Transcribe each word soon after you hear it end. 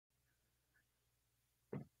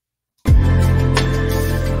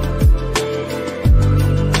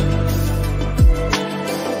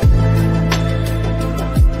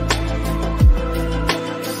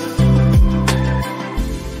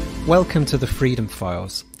Welcome to the Freedom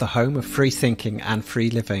Files, the home of free thinking and free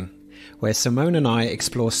living, where Simone and I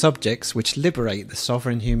explore subjects which liberate the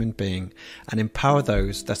sovereign human being and empower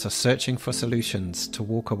those that are searching for solutions to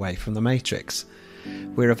walk away from the matrix.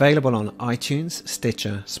 We're available on iTunes,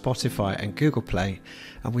 Stitcher, Spotify and Google Play,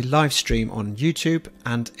 and we live stream on YouTube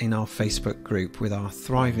and in our Facebook group with our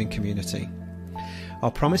thriving community. Our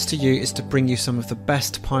promise to you is to bring you some of the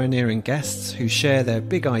best pioneering guests who share their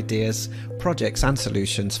big ideas, projects and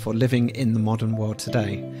solutions for living in the modern world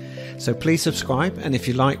today. So please subscribe, and if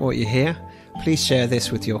you like what you hear, please share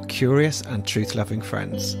this with your curious and truth-loving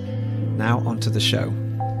friends. Now onto the show.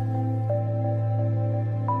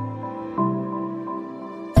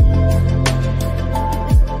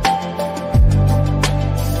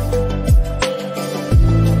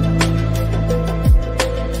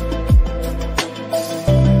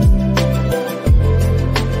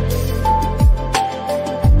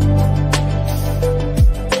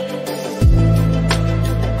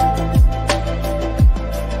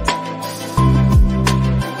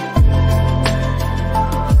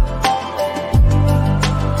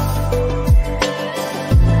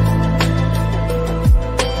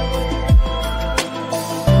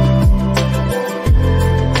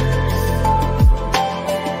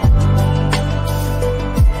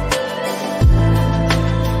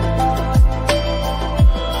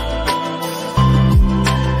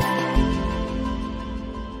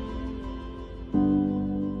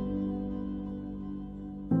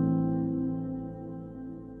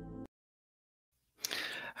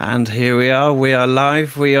 And here we are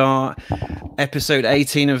live. We are episode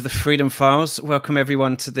 18 of the Freedom Files. Welcome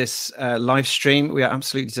everyone to this live stream. We are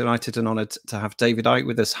absolutely delighted and honoured to have David Icke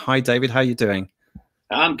with us. Hi David, how are you doing?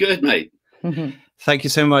 I'm good, mate. Thank you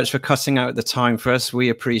so much for cutting out the time for us. We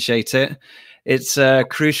appreciate it. It's a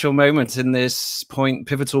crucial moment in this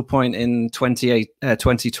pivotal point in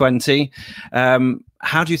 2020.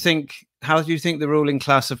 How do you think the ruling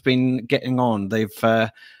class have been getting on? They've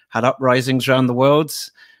had uprisings around the world.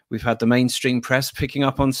 We've had the mainstream press picking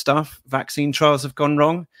up on stuff. Vaccine trials have gone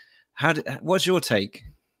wrong. What's your take?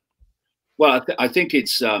 Well, I think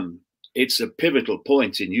it's a pivotal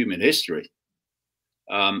point in human history.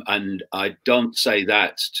 And I don't say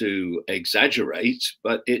that to exaggerate,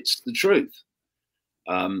 but it's the truth.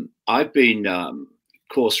 I've been, of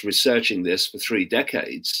course, researching this for 3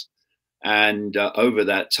 decades. And over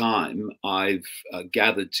that time, I've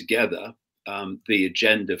gathered together the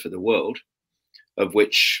agenda for the world, of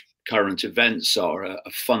which current events are a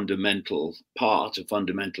fundamental part, a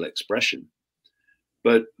fundamental expression.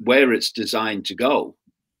 But where it's designed to go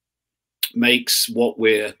makes what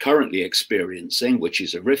we're currently experiencing, which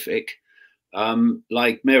is horrific,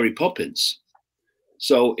 like Mary Poppins.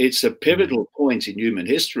 So it's a pivotal point in human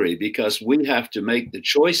history because we have to make the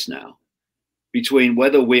choice now between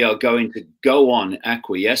whether we are going to go on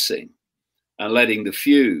acquiescing and letting the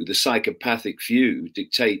few, the psychopathic few,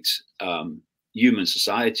 dictate human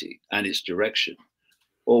society and its direction,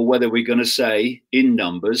 or whether we're going to say in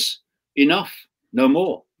numbers, enough, no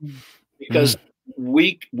more. Because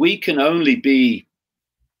we can only be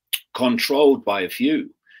controlled by a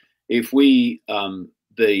few if we,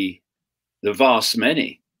 the vast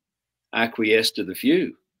many, acquiesce to the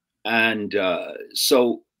few. And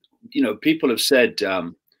so, people have said,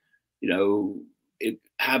 it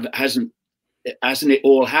hasn't it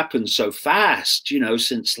all happened so fast,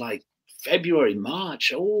 since like February,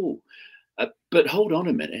 March? But hold on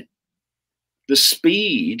a minute. The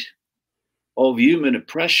speed of human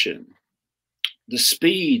oppression, the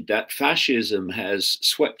speed that fascism has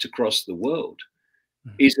swept across the world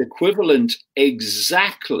is equivalent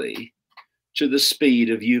exactly to the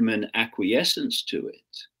speed of human acquiescence to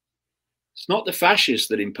it. It's not the fascists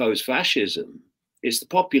that impose fascism. It's the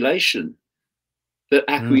population that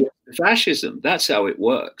acquiesce to fascism. That's how it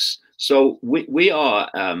works. So we are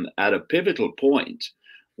at a pivotal point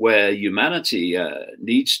where humanity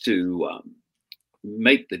needs to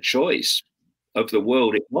make the choice of the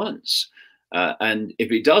world it wants. And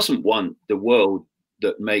if it doesn't want the world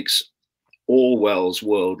that makes Orwell's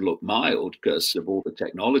world look mild because of all the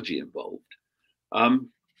technology involved,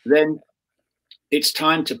 then it's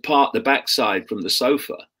time to part the backside from the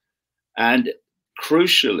sofa and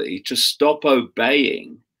crucially to stop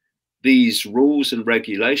obeying these rules and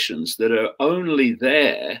regulations that are only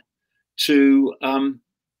there to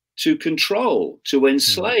control, to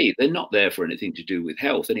enslave. They're not there for anything to do with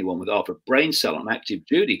health. Anyone with half a brain cell on active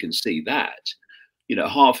duty can see that.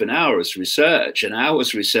 Half an hour's research, an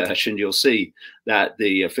hour's research, and you'll see that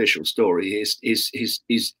the official story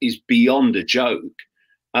is beyond a joke.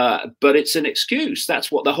 But it's an excuse.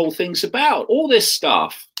 That's what the whole thing's about. All this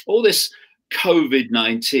stuff, all this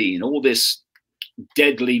COVID-19, all this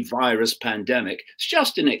deadly virus pandemic, it's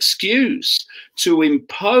just an excuse to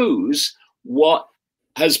impose what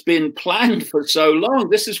has been planned for so long.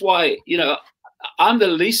 This is why, I'm the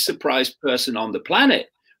least surprised person on the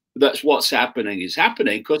planet that's what's happening is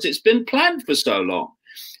happening, because it's been planned for so long.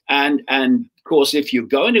 And of course, if you're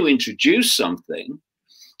going to introduce something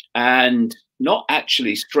and not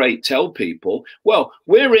actually straight tell people, well,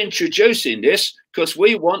 we're introducing this because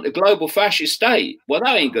we want a global fascist state. Well,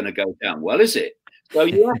 that ain't going to go down well, is it? So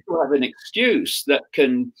you have to have an excuse that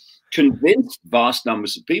can convince vast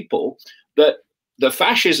numbers of people that the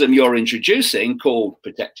fascism you're introducing, called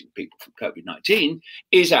protecting people from COVID-19,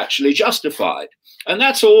 is actually justified. And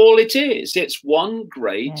that's all it is. It's one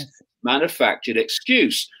great manufactured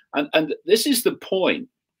excuse. And this is the point.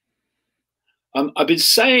 I've been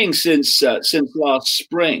saying since last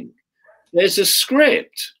spring, there's a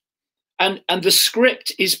script, and the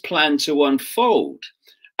script is planned to unfold.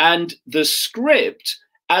 And the script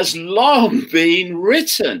has long been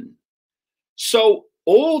written. So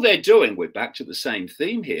all they're doing, we're back to the same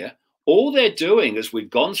theme here, all they're doing as we've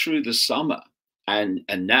gone through the summer and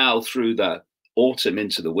now through the autumn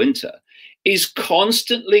into the winter, is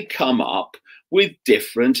constantly come up with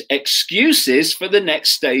different excuses for the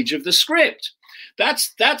next stage of the script.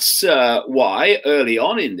 That's why early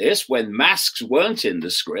on in this, when masks weren't in the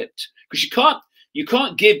script, because you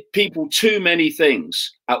can't give people too many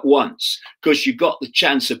things at once, because you've got the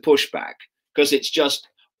chance of pushback, because it's just,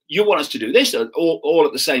 you want us to do this all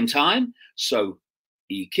at the same time. So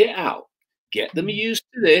eke it out, get them used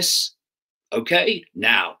to this. Okay,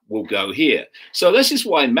 now we'll go here. So this is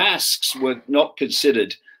why masks were not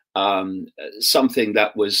considered something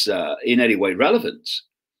that was in any way relevant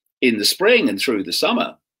in the spring and through the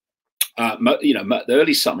summer, the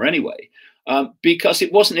early summer anyway, because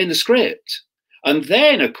it wasn't in the script. And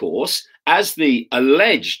then, of course, as the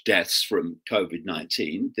alleged deaths from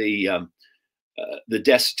COVID-19, the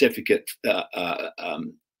death certificate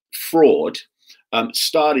fraud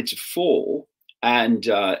started to fall, and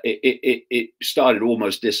it started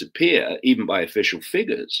almost disappear, even by official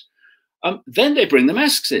figures, then they bring the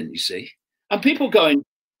masks in, you see. And people going,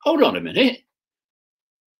 hold on a minute.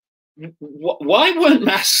 Why weren't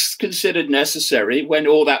masks considered necessary when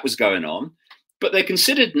all that was going on? But they're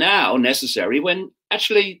considered now necessary when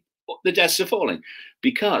actually the deaths are falling,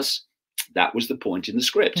 because that was the point in the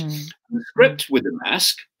script. The script with the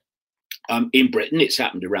mask, in Britain, it's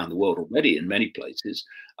happened around the world already in many places,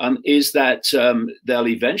 is that they'll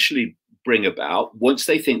eventually bring about, once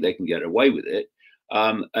they think they can get away with it,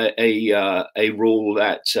 a rule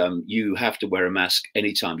that you have to wear a mask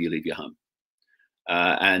anytime you leave your home.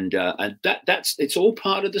 And that's it's all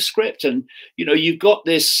part of the script. And you've got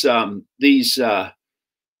this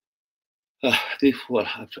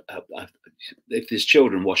if there's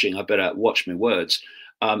children watching, I better watch my words.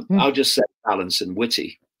 I'll just say Balance and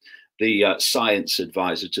Whitty, the science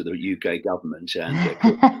advisor to the UK government and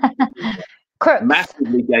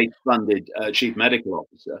massively Gates-funded chief medical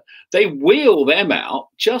officer. They wheel them out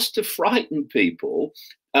just to frighten people.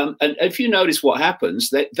 And if you notice what happens,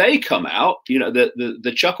 they come out,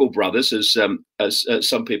 the Chuckle Brothers, as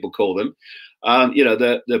some people call them,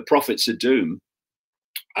 the prophets of doom.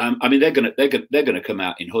 I mean, they're gonna come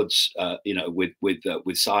out in hoods,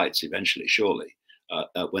 with sides eventually, surely,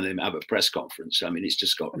 when they have a press conference. I mean, it's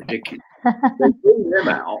just got ridiculous. They bring them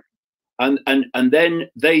out, and then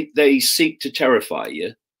they seek to terrify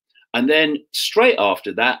you, and then straight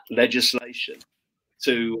after that, legislation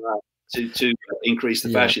to increase the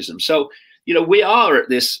fascism. So, we are at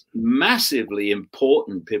this massively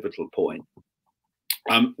important pivotal point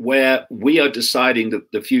where we are deciding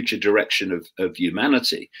the future direction of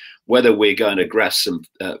humanity, whether we're going to grasp some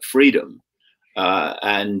freedom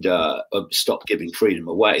and stop giving freedom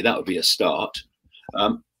away. That would be a start.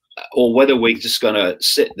 Or whether we're just going to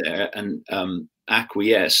sit there and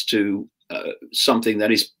acquiesce to something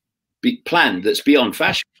that is planned, that's beyond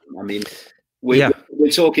fascism. I mean, we're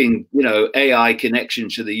talking, AI connection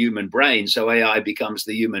to the human brain, so AI becomes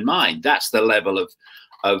the human mind. That's the level of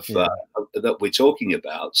that we're talking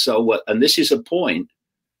about. So, and this is a point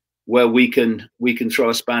where we can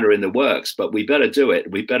throw a spanner in the works, but we better do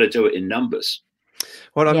it. We better do it in numbers.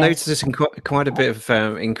 Well, I've noticed quite a bit of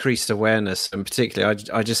increased awareness, and particularly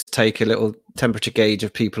I just take a little temperature gauge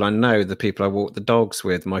of people I know, the people I walk the dogs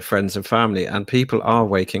with, my friends and family, and people are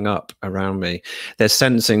waking up around me. They're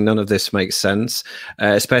sensing none of this makes sense,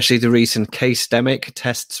 especially the recent case-demic,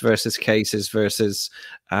 tests versus cases versus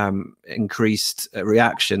increased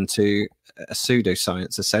reaction to a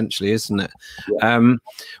pseudoscience, essentially, isn't it? Yeah.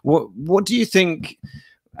 What do you think?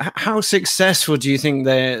 How successful do you think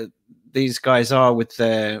these guys are with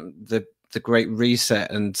the Great Reset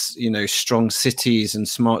and, strong cities and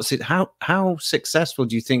smart cities, how successful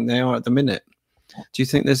do you think they are at the minute? Do you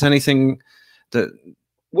think there's anything that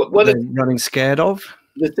they're running scared of?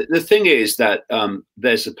 The thing is that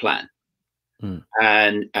there's a plan.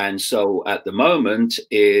 And so at the moment,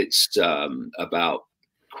 it's about,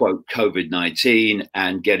 quote, COVID-19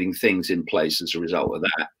 and getting things in place as a result of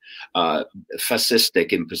that.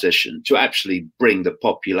 Fascistic imposition to actually bring the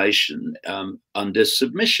population under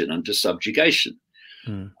submission, under subjugation.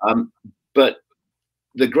 But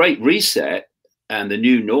the Great Reset and the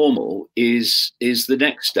new normal is the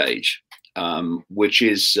next stage, which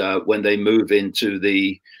is when they move into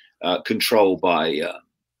the control by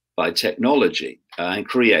technology and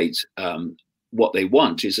create what they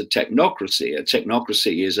want is a technocracy. A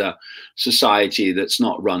technocracy is a society that's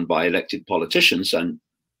not run by elected politicians. And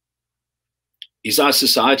is our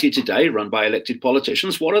society today run by elected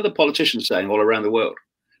politicians? What are the politicians saying all around the world?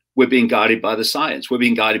 We're being guided by the science. We're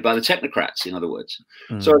being guided by the technocrats, in other words.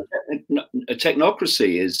 So a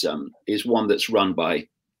technocracy is one that's run by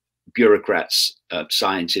bureaucrats,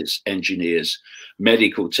 scientists, engineers,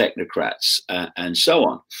 medical technocrats, and so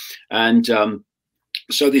on. And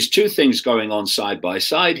so there's two things going on side by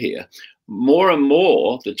side here. More and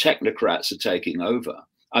more, the technocrats are taking over.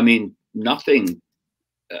 I mean, nothing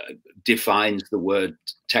defines the word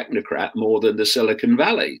technocrat more than the Silicon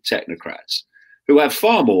Valley technocrats, who have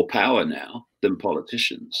far more power now than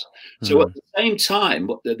politicians. So at the same time,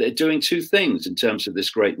 they're doing two things in terms of this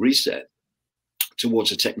Great Reset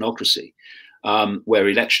towards a technocracy, where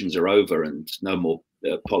elections are over and no more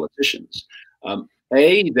politicians.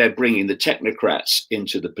 They're bringing the technocrats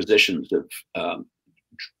into the positions of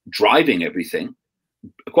driving everything,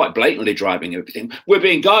 quite blatantly driving everything. We're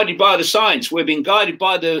being guided by the science. We're being guided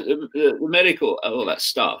by the medical, all that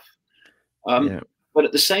stuff. But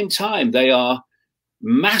at the same time, they are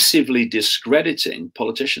massively discrediting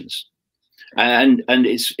politicians, and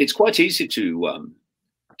it's quite easy to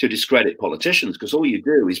discredit politicians because all you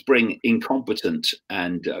do is bring incompetent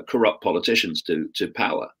and corrupt politicians to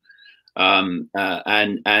power,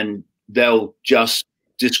 and they'll just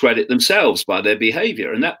discredit themselves by their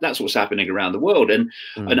behavior, and that's what's happening around the world. And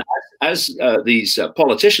as these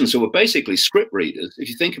politicians who are basically script readers, if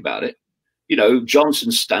you think about it,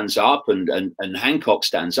 Johnson stands up and Hancock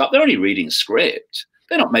stands up. They're only reading a script.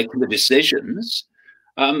 They're not making the decisions.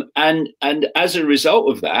 And as a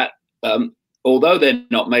result of that, although they're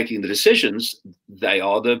not making the decisions, they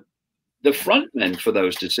are the front men for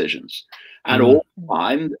those decisions. And all the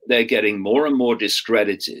time, they're getting more and more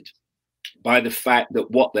discredited by the fact that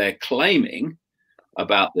what they're claiming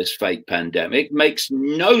about this fake pandemic makes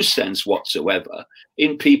no sense whatsoever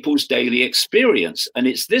in people's daily experience. And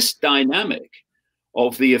it's this dynamic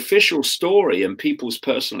of the official story and people's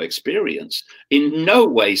personal experience in no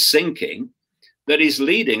way syncing that is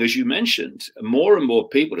leading, as you mentioned, more and more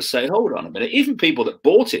people to say, hold on a minute, even people that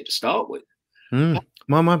bought it to start with.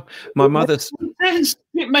 My mother's...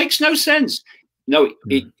 It makes no sense. No,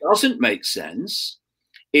 it doesn't make sense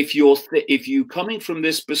if you coming from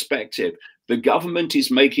this perspective, the government is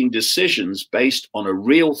making decisions based on a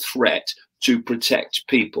real threat to protect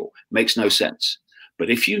people. Makes no sense. But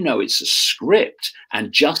if you know it's a script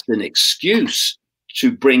and just an excuse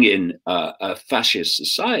to bring in a fascist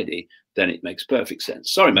society, then it makes perfect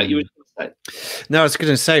sense. Sorry, mate, you were going to say. No, I was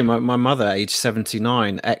going to say my mother, age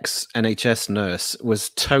 79, ex-NHS nurse, was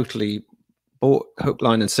totally bought hook,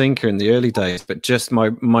 line and sinker in the early days. But just my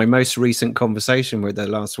most recent conversation with her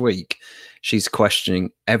last week, she's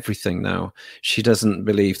questioning everything now. She doesn't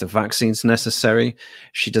believe the vaccine's necessary.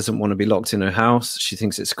 She doesn't want to be locked in her house. She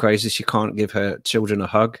thinks it's crazy. She can't give her children a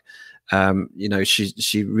hug.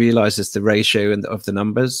 She realizes the ratio of the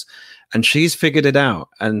numbers, and she's figured it out.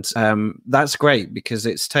 And that's great because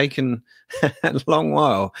it's taken a long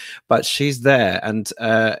while, but she's there. And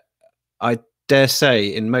I dare say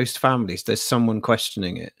in most families, there's someone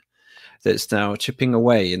questioning it that's now chipping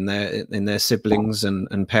away in their siblings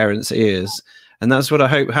and parents' ears. And that's what I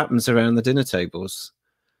hope happens around the dinner tables.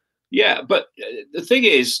 Yeah, but the thing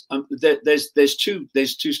is, there's two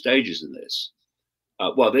stages in this.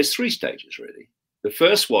 Well, there's three stages, really. The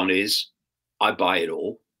first one is I buy it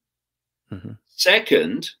all.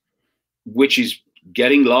 Second, which is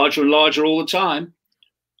getting larger and larger all the time,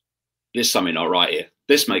 there's something not right here.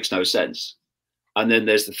 This makes no sense. And then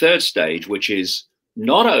there's the third stage, which is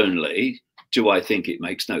not only do I think it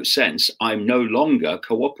makes no sense, I'm no longer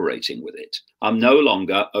cooperating with it. I'm no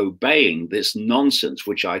longer obeying this nonsense,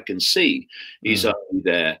 which I can see is only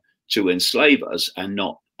there to enslave us and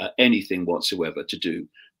not anything whatsoever to do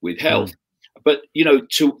with health. But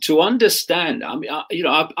to understand, I mean,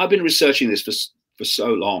 I've been researching this for so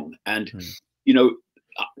long, and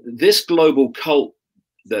this global cult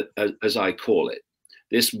that, as I call it,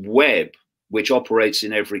 this web which operates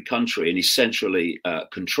in every country and is centrally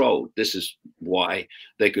controlled. This is why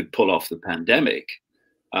they could pull off the pandemic.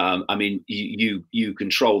 I mean, you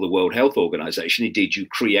control the World Health Organization. Indeed, you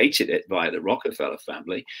created it via the Rockefeller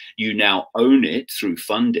family. You now own it through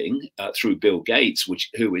funding, through Bill Gates,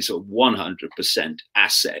 who is a 100%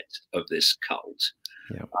 asset of this cult.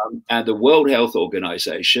 Yeah. And the World Health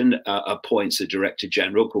Organization appoints a director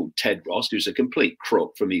general called Ted Ross, who's a complete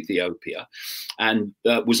crook from Ethiopia, and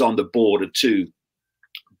was on the board of two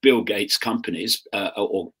Bill Gates companies,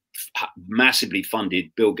 or massively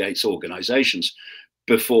funded Bill Gates organizations,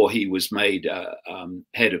 before he was made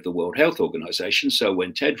head of the World Health Organization. So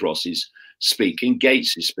when Ted Ross is speaking,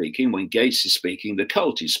 Gates is speaking. When Gates is speaking, the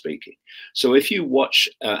cult is speaking. So if you watch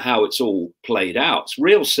how it's all played out, it's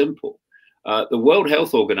real simple. The World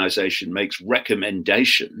Health Organization makes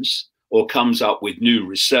recommendations or comes up with new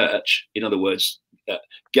research. In other words,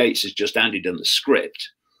 Gates has just handed them the script.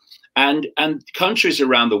 And countries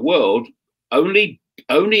around the world, only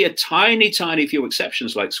a tiny few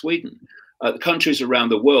exceptions like Sweden, countries around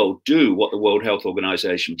the world do what the World Health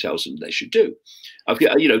Organization tells them they should do. At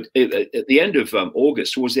the end of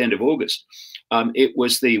August, towards the end of August, it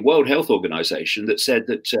was the World Health Organization that said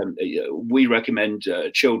that we recommend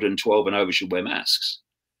children 12 and over should wear masks.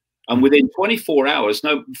 And within 24 hours,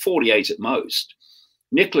 48 at most,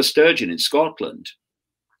 Nicola Sturgeon in Scotland,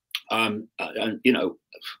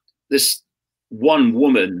 this one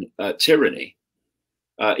woman tyranny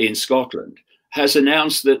in Scotland, has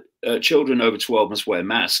announced that children over 12 must wear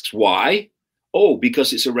masks. Why? Oh,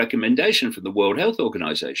 because it's a recommendation from the World Health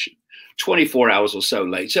Organization. 24 hours or so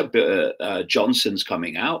later, Johnson's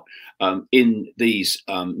coming out. In these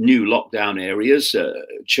new lockdown areas,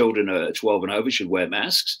 children 12 and over should wear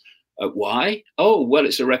masks. Why? Oh, well,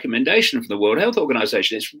 it's a recommendation from the World Health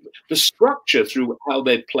Organization. It's the structure through how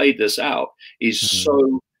they've played this out is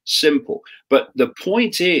so simple. But the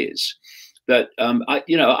point is that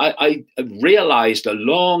I realized a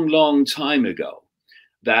long time ago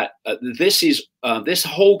that this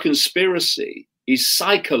whole conspiracy is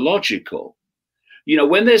psychological.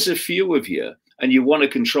 When there's a few of you and you want to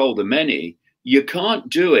control the many, you can't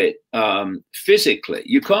do it physically.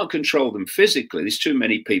 You can't control them physically. There's too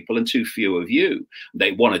many people and too few of you.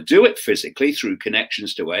 They want to do it physically through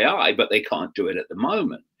connections to AI, but they can't do it at the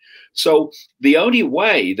moment. So the only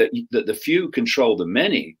way that the few control the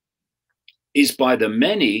many is by the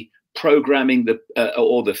many programming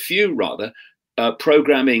or the few rather,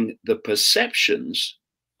 programming the perceptions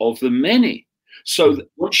of the many. So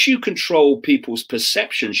once you control people's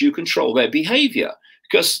perceptions, you control their behavior,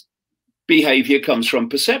 because behavior comes from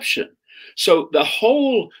perception. So the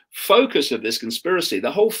whole focus of this conspiracy,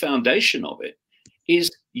 the whole foundation of it,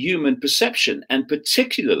 is human perception, and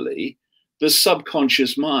particularly the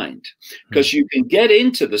subconscious mind, because you can get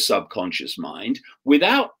into the subconscious mind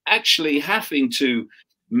without actually having to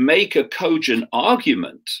make a cogent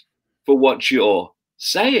argument for what you're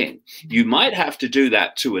saying. You might have to do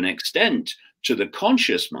that to an extent to the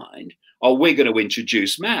conscious mind. Oh, we're going to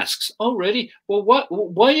introduce masks. Oh, really? Well,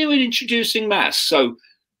 why are you introducing masks? So,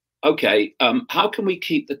 okay, how can we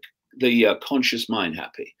keep the conscious mind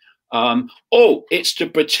happy? It's to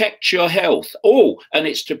protect your health. And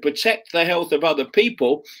it's to protect the health of other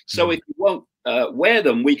people. So if you won't wear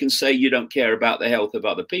them, we can say you don't care about the health of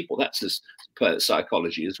other people. That's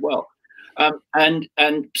psychology as well. And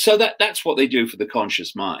so that's what they do for the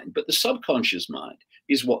conscious mind. But the subconscious mind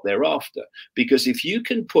is what they're after, because if you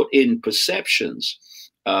can put in perceptions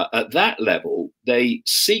at that level, they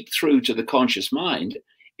seep through to the conscious mind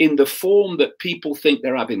in the form that people think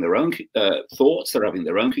they're having their own thoughts, they're having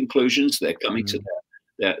their own conclusions, they're coming to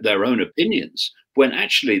their own opinions, when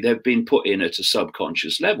actually they've been put in at a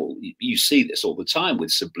subconscious level. You see this all the time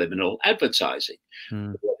with subliminal advertising.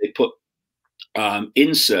 They put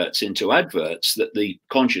inserts into adverts that the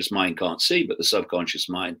conscious mind can't see, but the subconscious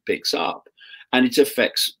mind picks up, and it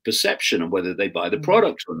affects perception and whether they buy the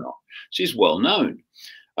product or not. She's well known.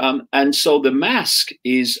 And so the mask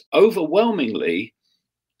is overwhelmingly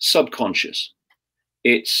subconscious.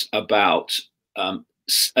 It's about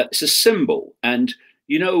it's a symbol, and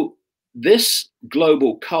this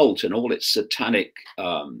global cult and all its satanic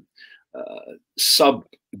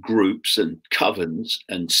subgroups and covens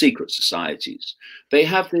and secret societies, they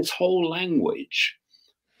have this whole language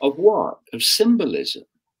of what? Of symbolism.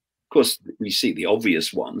 course, we see the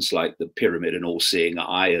obvious ones like the pyramid and all-seeing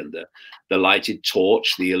eye, and the lighted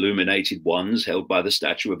torch, the illuminated ones held by the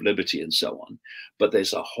Statue of Liberty, and so on. But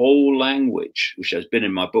there's a whole language, which has been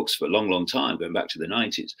in my books for a long, long time, going back to the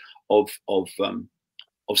 90s, of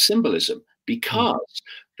symbolism, because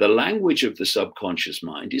the language of the subconscious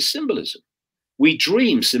mind is symbolism. We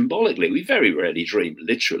dream symbolically. We very rarely dream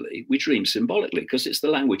literally. We dream symbolically because it's the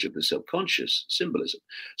language of the subconscious, symbolism.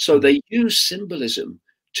 So they use symbolism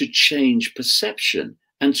to change perception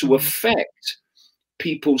and to affect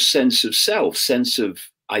people's sense of self, sense of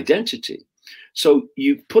identity. So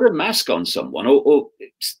you put a mask on someone, or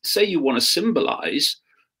say you want to symbolize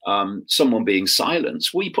someone being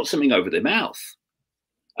silenced, well, you put something over their mouth.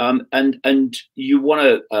 And you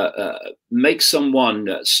want to make someone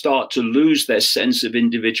start to lose their sense of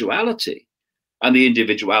individuality and the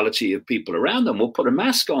individuality of people around them. We'll put a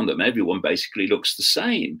mask on them. Everyone basically looks the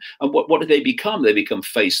same. And what do they become? They become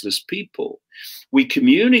faceless people. We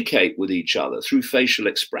communicate with each other through facial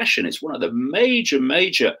expression. It's one of the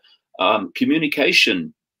major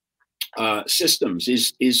communication systems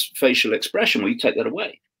is facial expression. Well, you take that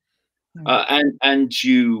away. And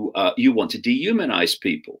you want to dehumanize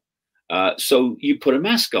people. So you put a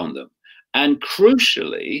mask on them. And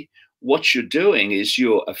crucially, what you're doing is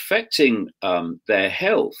you're affecting their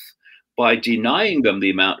health by denying them the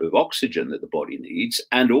amount of oxygen that the body needs.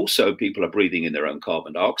 And also people are breathing in their own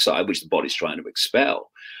carbon dioxide, which the body's trying to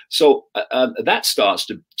expel. So that starts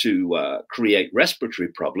to create respiratory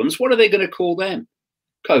problems. What are they going to call them?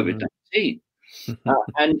 COVID-19.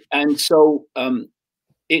 And so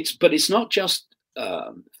it's not just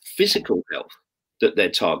physical health that they're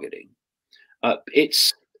targeting.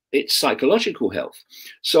 It's psychological health.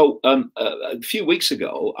 So a few weeks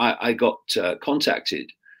ago, I got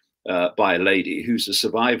contacted by a lady who's a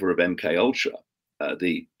survivor of MK Ultra,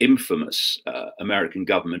 the infamous American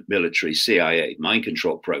government, military, CIA mind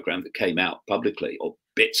control program that came out publicly, or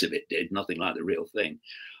bits of it did, nothing like the real thing,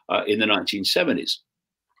 in the 1970s.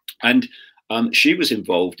 And she was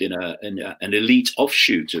involved in an elite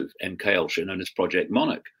offshoot of MK Ultra known as Project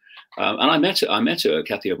Monarch. And I met her,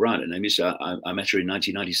 Kathy O'Brien. Her name is. I met her in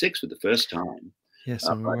 1996 for the first time. Yes,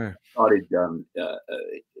 I'm aware. I started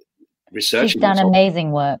researching. She's done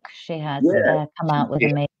amazing work. She has come out with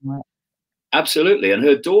amazing work. Absolutely, and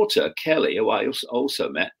her daughter Kelly, who I also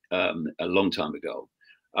met a long time ago,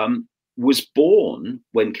 was born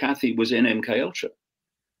when Kathy was in MK Ultra.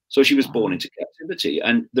 So she was born into captivity.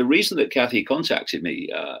 And the reason that Kathy contacted me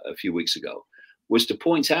a few weeks ago was to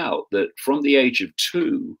point out that from the age of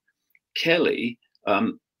 2, Kelly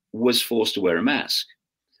was forced to wear a mask.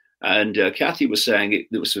 And Kathy was saying it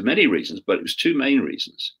was for many reasons, but it was 2 main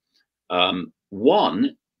reasons.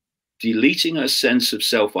 One, deleting her sense of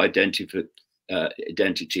self-identity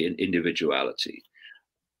and individuality,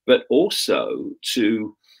 but also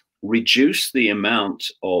to reduce the amount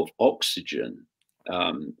of oxygen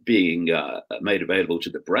being made available to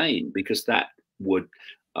the brain, because that would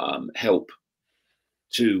help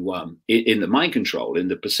to in the mind control, in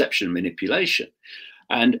the perception manipulation.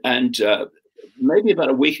 And maybe about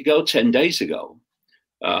a week ago, 10 days ago,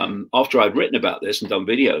 after I'd written about this and done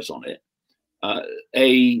videos on it,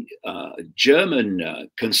 a German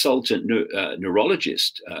consultant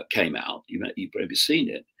neurologist came out, you've probably seen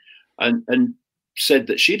it, and said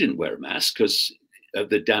that she didn't wear a mask because of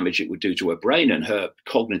the damage it would do to her brain and her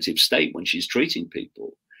cognitive state when she's treating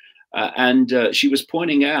people. And she was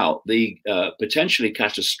pointing out the potentially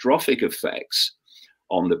catastrophic effects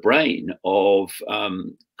on the brain of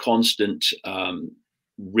constant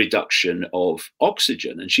reduction of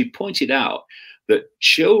oxygen. And she pointed out that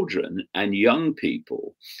children and young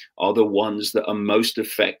people are the ones that are most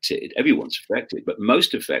affected. Everyone's affected, but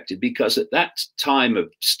most affected because at that time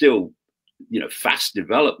of still, fast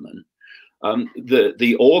development,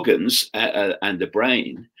 the organs and the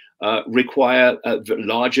brain require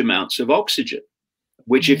large amounts of oxygen,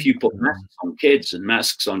 which if you put masks on kids and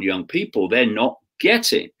masks on young people, they're not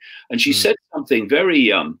getting. And she said something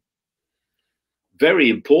very, very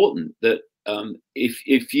important, that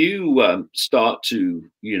if you start to,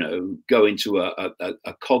 go into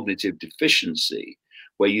a cognitive deficiency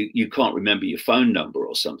where you can't remember your phone number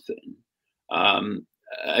or something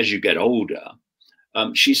as you get older,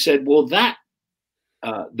 she said, well, that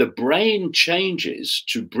the brain changes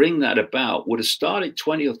to bring that about would have started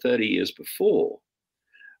 20 or 30 years before.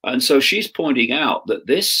 And so she's pointing out that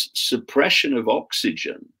this suppression of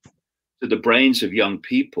oxygen to the brains of young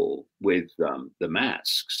people with the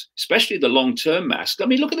masks, especially the long-term masks. I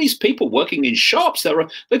mean, look at these people working in shops.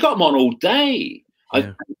 They've got them on all day.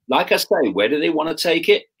 Yeah. Like I say, where do they want to take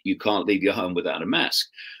it? You can't leave your home without a mask.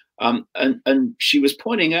 And she was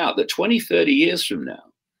pointing out that 20, 30 years from now,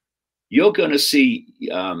 you're going to see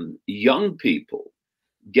young people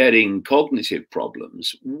getting cognitive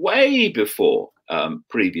problems way before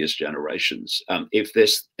previous generations, if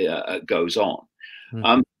this goes on.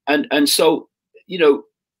 And so, you know,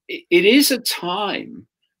 it is a time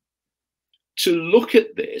to look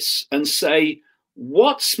at this and say,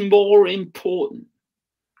 what's more important?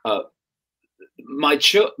 My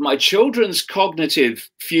children's cognitive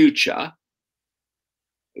future,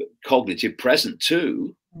 cognitive present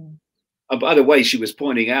too. And by the way, she was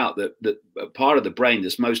pointing out that part of the brain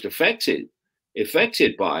that's most affected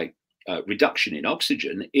by reduction in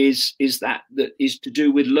oxygen is that is to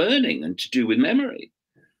do with learning and to do with memory.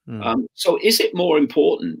 So is it more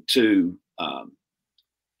important to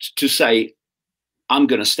say, I'm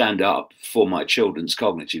going to stand up for my children's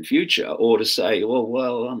cognitive future, or to say,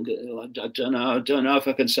 well, I don't know if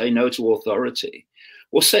I can say no to authority.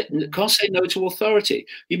 Well, can't say no to authority.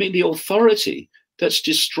 You mean the authority that's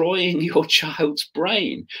destroying your child's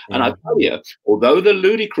brain? And I tell you, although the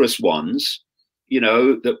ludicrous ones, you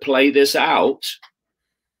know, that play this out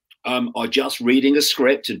are just reading a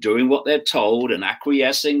script and doing what they're told and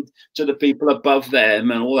acquiescing to the people above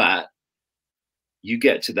them and all that, you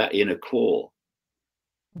get to that inner core.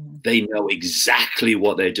 They know exactly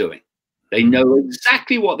what they're doing. They know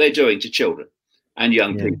exactly what they're doing to children and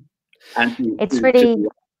young people, and to the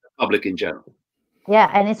public in general.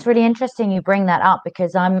 Yeah, and it's really interesting you bring that up,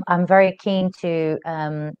 because I'm very keen to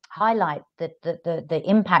highlight the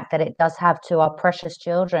impact that it does have to our precious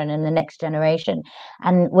children and the next generation.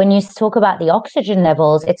 And when you talk about the oxygen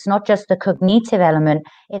levels, it's not just the cognitive element,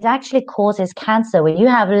 it actually causes cancer. When you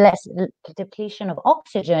have less depletion of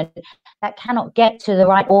oxygen, that cannot get to the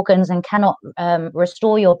right organs and cannot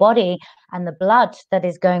restore your body and the blood that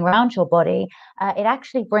is going around your body, it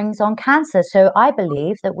actually brings on cancer. So I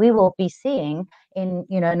believe that we will be seeing in,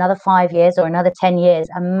 you know, another 5 years or another 10 years,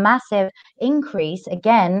 a massive increase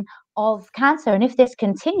again of cancer. And if this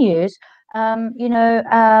continues, you know,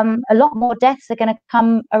 a lot more deaths are going to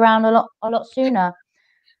come around a lot sooner.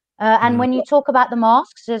 And when you talk about the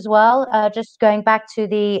masks as well, just going back to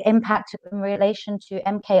the impact in relation to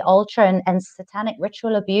MK Ultra and satanic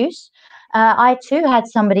ritual abuse, I too had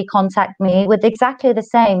somebody contact me with exactly the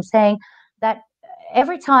same, saying that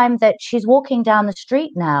every time that she's walking down the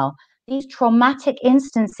street now, these traumatic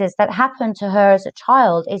instances that happened to her as a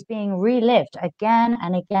child is being relived again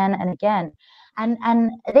and again and again.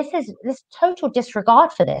 And this total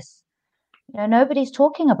disregard for this. You know, nobody's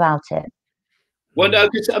talking about it. Well, no,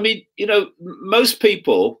 because I mean, you know, most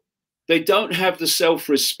people, they don't have the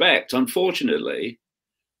self-respect, unfortunately,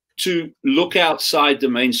 to look outside the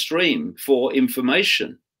mainstream for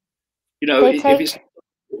information. You know, if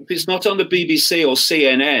it's not on the BBC or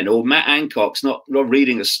CNN, or Matt Hancock's not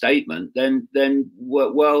reading a statement, then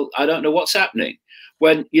well, I don't know what's happening.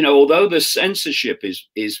 When, you know, although the censorship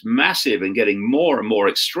is massive and getting more and more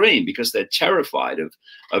extreme, because they're terrified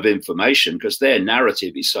of information, because their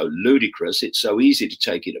narrative is so ludicrous, it's so easy to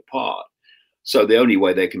take it apart. So the only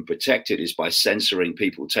way they can protect it is by censoring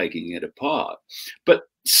people taking it apart. But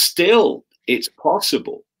still, it's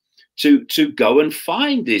possible to go and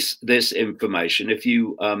find this information if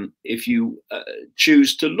you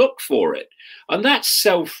choose to look for it, and that's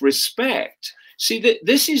self-respect. See,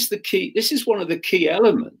 this is the key. This is one of the key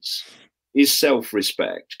elements, is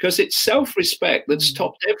self-respect, because it's self-respect that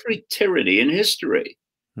stopped every tyranny in history.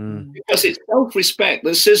 Because it's self-respect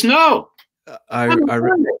that says no.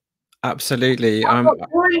 Absolutely. I'm not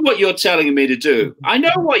doing what you're telling me to do. I know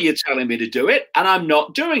what you're telling me to do it, and I'm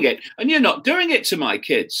not doing it. And you're not doing it to my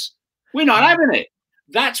kids. We're not having it.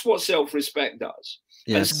 That's what self-respect does.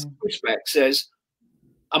 Yes. And self-respect says,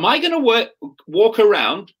 am I going to walk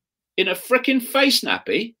around in a frickin' face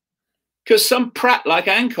nappy because some prat like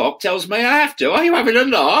Hancock tells me I have to? Are you having a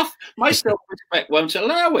laugh? My self-respect won't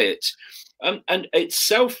allow it. And it's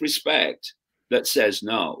self-respect that says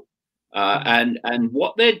no. And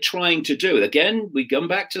what they're trying to do, again, we come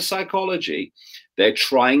back to psychology, they're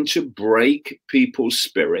trying to break people's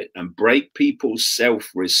spirit and break people's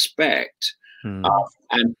self-respect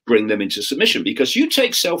and bring them into submission. Because you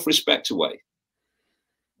take self-respect away,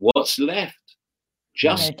 what's left?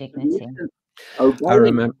 Just no dignity. I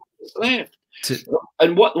remember what's left.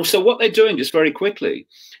 And what they're doing, just very quickly,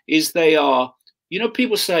 is they are, you know,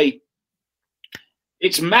 people say,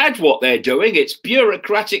 it's mad what they're doing. It's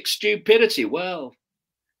bureaucratic stupidity. Well,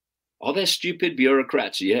 are there stupid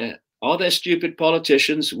bureaucrats? Yeah. Are there stupid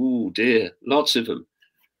politicians? Ooh, dear, lots of them.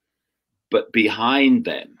 But behind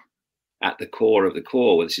them, at the core of the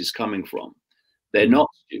core, where this is coming from, they're not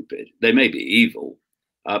stupid. They may be evil,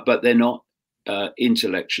 but they're not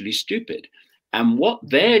intellectually stupid. And what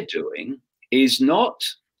they're doing is not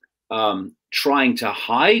trying to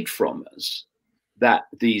hide from us that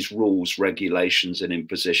these rules, regulations, and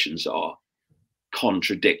impositions are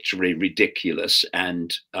contradictory, ridiculous,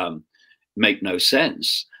 and make no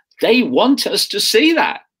sense. They want us to see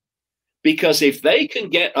that, because if they can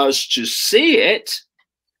get us to see it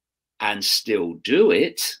and still do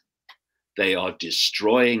it, they are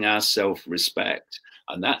destroying our self-respect.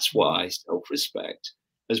 And that's why self-respect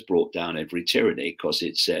has brought down every tyranny, because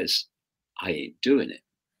it says, I ain't doing it.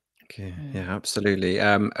 Okay, yeah, absolutely.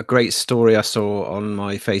 A great story I saw on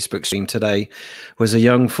my Facebook stream today was a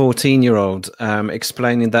young 14-year-old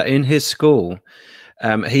explaining that in his school,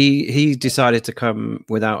 he decided to come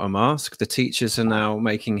without a mask. The teachers are now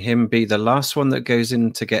making him be the last one that goes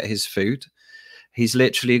in to get his food. He's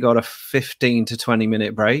literally got a 15 to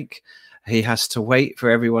 20-minute break. He has to wait for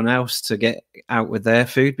everyone else to get out with their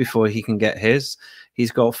food before he can get his.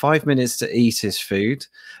 He's got 5 minutes to eat his food.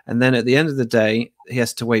 And then at the end of the day, he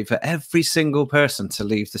has to wait for every single person to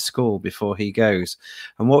leave the school before he goes.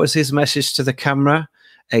 And what was his message to the camera?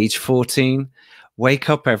 Age 14, wake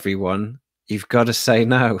up, everyone. You've got to say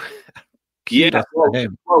no. Yeah,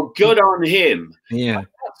 well, good on him. Yeah.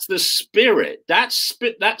 That's the spirit. That's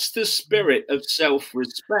the spirit of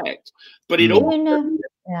self-respect. But it also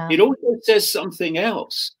says something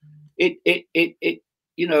else. It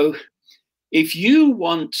you know, if you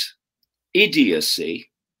want idiocy,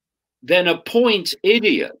 then appoint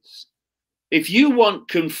idiots. If you want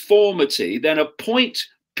conformity, then appoint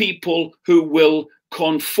people who will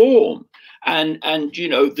conform. And you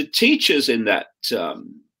know, the teachers in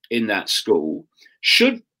that school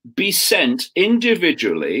should be sent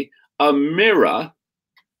individually a mirror,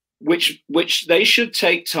 which they should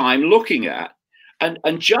take time looking at,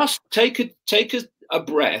 and just take a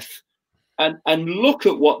breath and look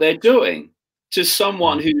at what they're doing to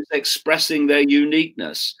someone who's expressing their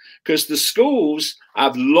uniqueness. Because the schools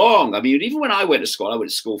have long, I mean, even when I went to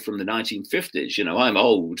school from the 1950s, you know, I'm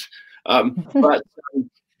old, but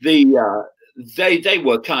they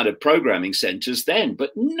were kind of programming centers then,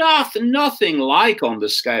 but nothing like on the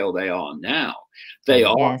scale they are now. They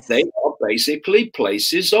are basically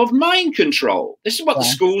places of mind control. This is what the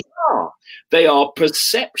schools are. They are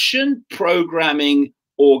perception programming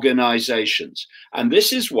organizations. And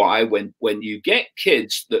this is why when you get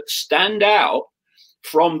kids that stand out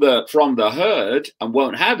from the herd and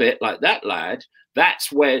won't have it, like that lad,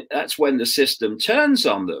 that's when the system turns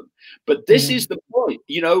on them. But this is the point,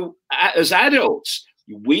 you know, as adults,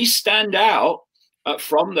 we stand out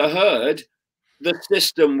from the herd, the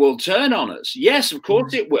system will turn on us. Yes, of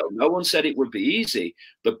course it will. No one said it would be easy.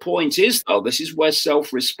 The point is, though, this is where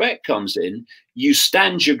self-respect comes in. You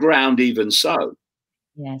stand your ground even so.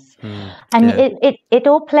 Yes. And it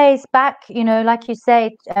all plays back, you know, like you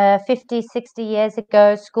say, 50, 60 years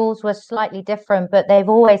ago, schools were slightly different, but they've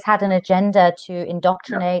always had an agenda to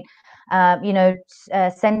indoctrinate, you know,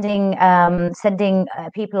 sending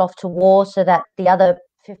people off to war so that the other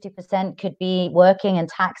 50% could be working and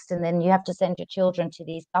taxed, and then you have to send your children to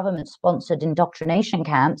these government-sponsored indoctrination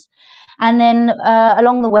camps. And then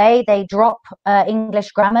along the way, they drop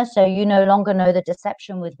English grammar, so you no longer know the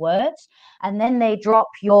deception with words. And then they drop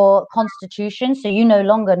your constitution, so you no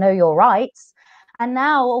longer know your rights. And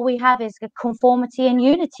now all we have is conformity and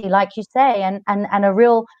unity, like you say, and a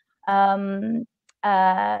real,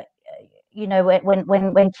 you know,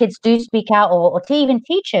 when kids do speak out, or even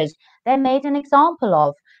teachers, they're made an example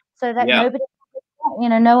of, so that nobody, you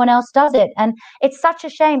know, no one else does it. And it's such a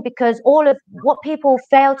shame, because all of what people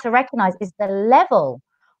fail to recognize is the level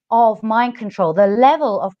of mind control, the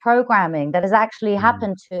level of programming that has actually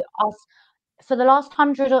happened to us for the last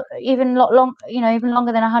 100, or even even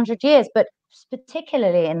longer than 100 years, but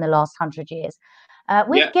particularly in the last 100 years.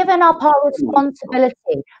 We've given up our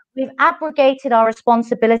responsibility. We've abrogated our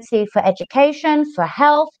responsibility for education, for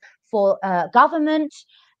health, for government.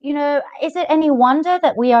 You know, is it any wonder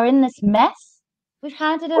that we are in this mess? We've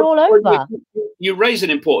handed it all over. You raise an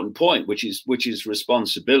important point, which is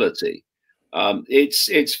responsibility.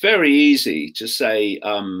 It's very easy to say,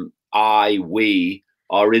 we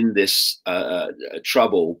are in this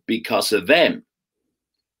trouble because of them.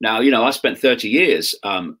 Now, you know, I spent 30 years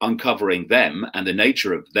uncovering them and the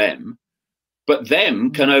nature of them, but them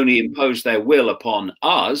can only impose their will upon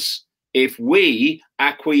us if we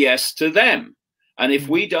acquiesce to them. And if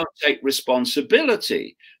we don't take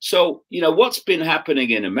responsibility. So, you know, what's been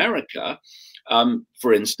happening in America,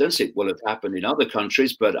 for instance, it will have happened in other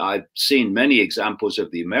countries, but I've seen many examples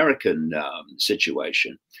of the American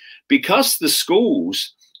situation. Because the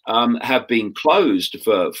schools have been closed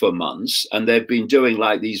for months, and they've been doing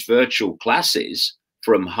like these virtual classes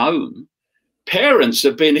from home, parents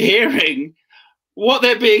have been hearing what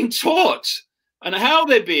they're being taught and how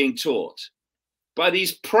they're being taught by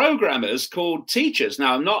these programmers called teachers.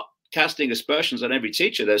 Now, I'm not casting aspersions on every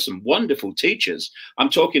teacher. There's some wonderful teachers. I'm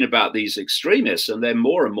talking about these extremists, and they're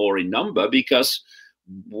more and more in number, because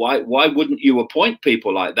why wouldn't you appoint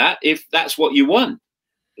people like that if that's what you want?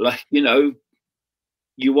 Like, you know,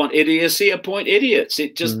 you want idiocy, appoint idiots.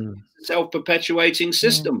 It just self-perpetuating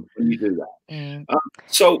system when you do that.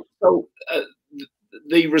 So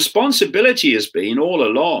the responsibility has been all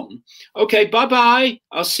along, okay, bye-bye,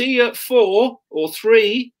 I'll see you at 4 or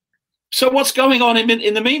 3. So what's going on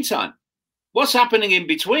in the meantime? What's happening in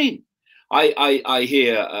between? I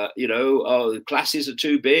hear, you know, oh, classes are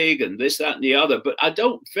too big and this, that, and the other, but I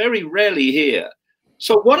don't very rarely hear.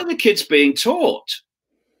 So what are the kids being taught?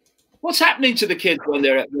 What's happening to the kids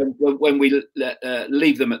when we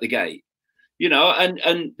leave them at the gate? You know,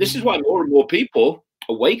 and this is why more and more people,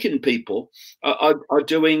 awakened people, are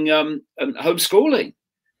doing homeschooling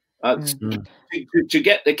to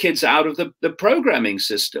get the kids out of the programming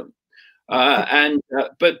system.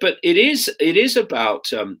 But it is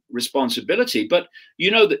about responsibility. But you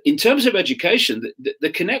know that in terms of education, the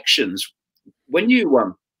connections, when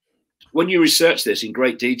you research this in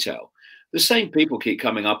great detail, the same people keep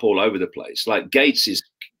coming up all over the place. Like Gates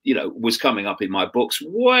was coming up in my books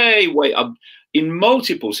way up in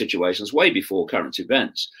multiple situations, way before current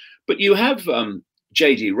events. But you have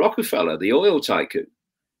J.D. Rockefeller, the oil tycoon.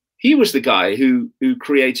 He was the guy who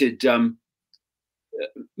created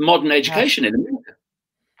modern education in America.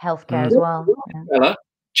 Healthcare as well.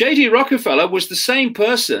 J.D. Rockefeller was the same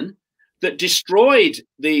person that destroyed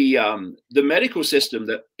the medical system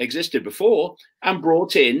that existed before and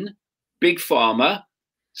brought in big pharma,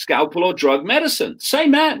 scalpel or drug medicine.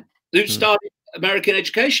 Same man who started American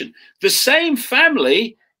education. The same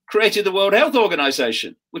family created the World Health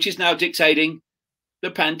Organization, which is now dictating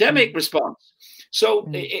the pandemic response. So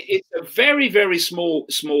it's a very, very small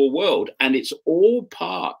world, and it's all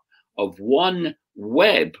part of one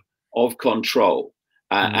web of control.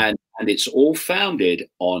 And it's all founded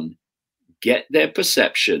on get their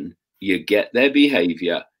perception, you get their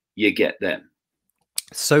behavior, you get them.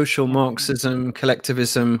 Social Marxism,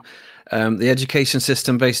 collectivism, the education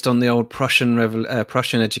system based on the old Prussian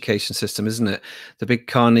education system, isn't it? The big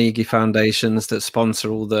Carnegie foundations that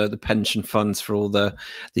sponsor all the pension funds for all the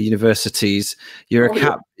universities. You're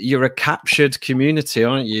a captured community,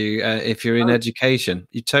 aren't you? If you're in education,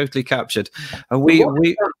 you're totally captured. And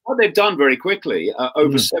what they've done very quickly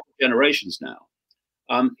over 7 generations now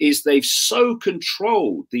is they've so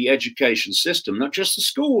controlled the education system, not just the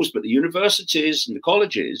schools, but the universities and the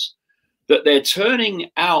colleges, that they're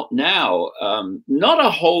turning out now not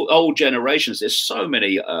a whole old generations. There's so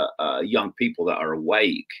many young people that are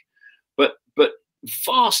awake, but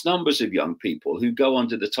vast numbers of young people who go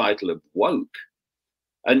under the title of woke,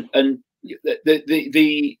 and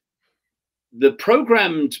the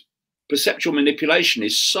programmed perceptual manipulation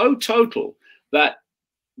is so total that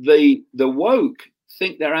the woke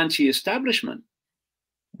think they're anti-establishment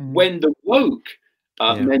when the woke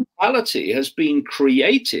mentality has been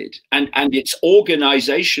created and its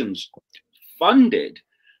organizations funded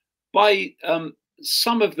by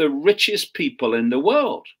some of the richest people in the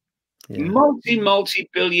world.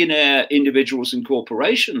 Multi-billionaire individuals and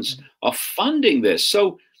corporations are funding this.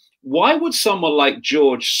 So why would someone like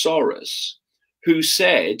George Soros, who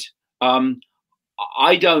said,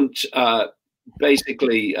 I don't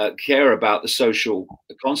basically care about the social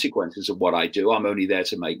consequences of what I do, I'm only there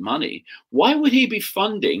to make money, why would he be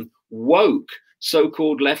funding woke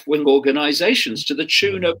so-called left-wing organizations to the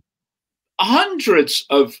tune of hundreds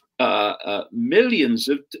of millions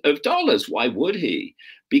of dollars? Why would he?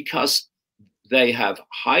 Because they have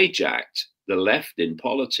hijacked the left in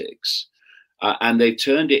politics and they've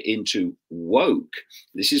turned it into woke.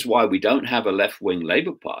 This is why we don't have a left-wing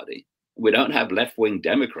Labour Party. We don't have left-wing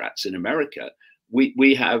Democrats in America.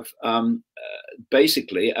 We have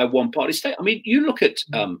basically a one-party state. I mean, you look at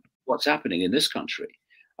what's happening in this country,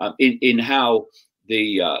 in how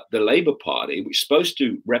the Labour Party, which is supposed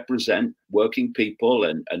to represent working people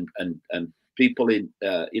and people in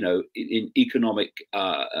in economic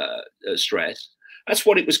stress. That's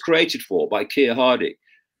what it was created for by Keir Hardie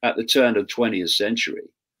at the turn of the 20th century.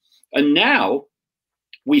 And now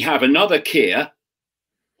we have another Keir,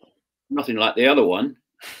 nothing like the other one,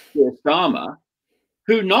 Keir Starmer,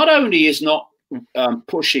 who not only is not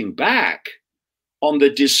pushing back on the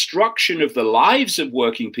destruction of the lives of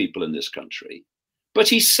working people in this country, but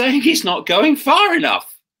he's saying he's not going far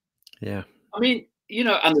enough. Yeah. I mean,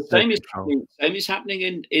 and the same is happening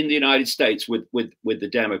in the United States with the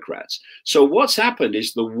Democrats. So what's happened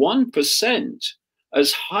is the 1%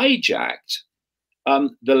 has hijacked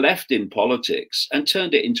the left in politics and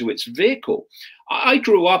turned it into its vehicle. I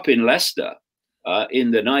grew up in Leicester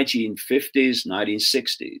in the 1950s,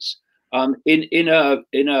 1960s, in a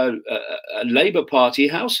Labour Party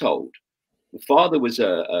household. The father was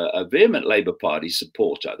a vehement Labour Party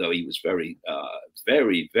supporter, though he was very,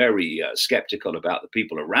 very skeptical about the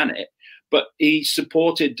people who ran it. But he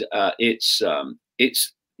supported its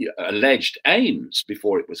alleged aims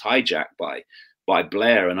before it was hijacked by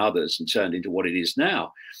Blair and others and turned into what it is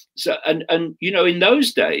now. So, and in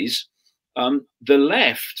those days, the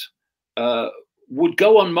left would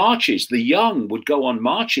go on marches. The young would go on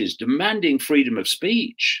marches demanding freedom of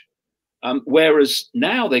speech. Whereas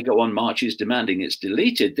now they go on marches demanding it's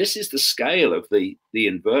deleted. This is the scale of the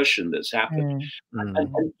inversion that's happened.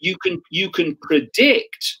 And you can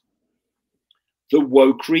predict the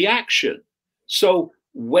woke reaction. So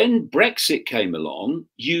when Brexit came along,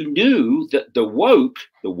 you knew that the woke,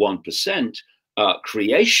 the 1%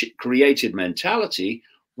 created mentality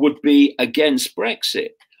would be against Brexit.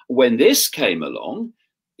 When this came along,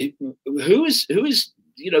 who is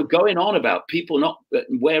going on about people not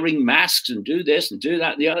wearing masks and do this and do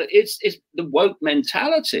that and the other? It's the woke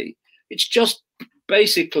mentality. It's just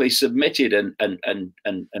basically submitted and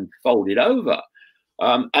folded over.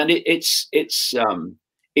 And it's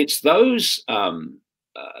those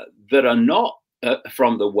that are not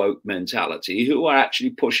from the woke mentality who are actually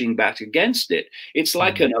pushing back against it. It's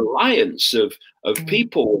like an alliance of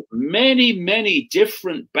people, many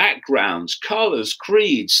different backgrounds, colors,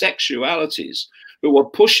 creeds, sexualities, who are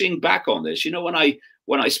pushing back on this. When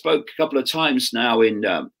I spoke a couple of times now in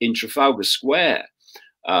Trafalgar Square,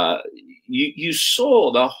 you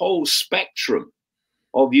saw the whole spectrum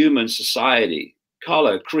of human society,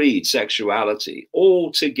 color, creed, sexuality,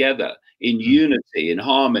 all together in unity, in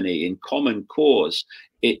harmony, in common cause,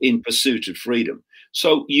 in pursuit of freedom.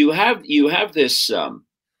 So you have this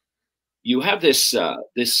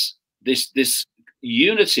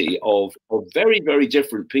unity of very, very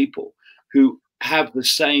different people who have the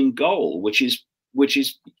same goal, which is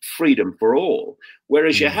freedom for all.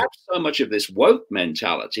 Whereas you have so much of this woke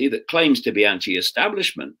mentality that claims to be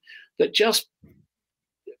anti-establishment that just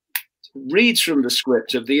reads from the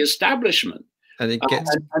script of the establishment and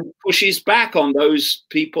pushes back on those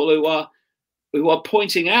people who are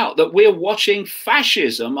pointing out that we're watching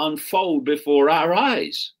fascism unfold before our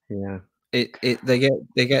eyes. Yeah. They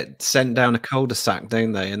get sent down a cul-de-sac,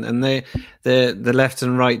 don't they? And the left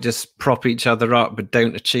and right just prop each other up, but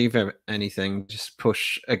don't achieve anything. Just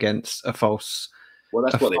push against a false. Well,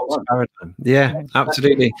 that's what they want. Paradigm. Yeah,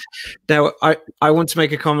 absolutely. Now, I want to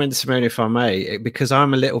make a comment, Simone, if I may, because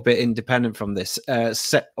I'm a little bit independent from this.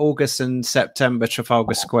 August and September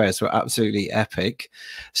Trafalgar Squares were absolutely epic.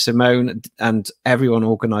 Simone and everyone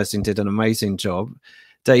organising did an amazing job.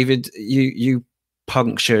 David, you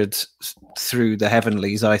punctured through the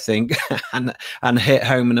heavenlies, I think, and hit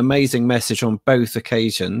home an amazing message on both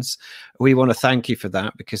occasions. We want to thank you for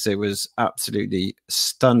that, because it was absolutely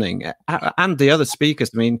stunning. And the other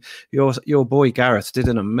speakers, I mean, your boy Gareth did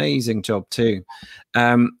an amazing job too.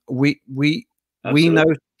 We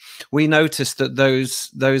noticed that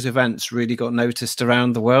those events really got noticed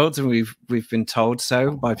around the world, and we've been told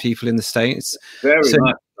so by people in the States. Very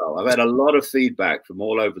much so. I've had a lot of feedback from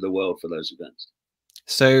all over the world for those events.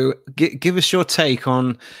 So give us your take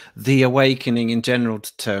on the awakening in general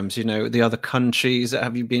terms, the other countries.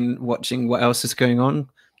 Have you been watching what else is going on?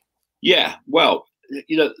 Yeah, well,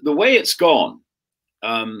 the way it's gone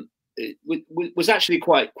it was actually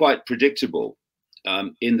quite predictable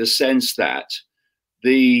in the sense that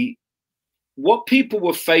what people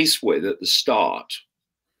were faced with at the start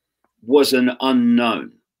was an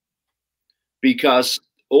unknown, because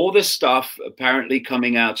all this stuff apparently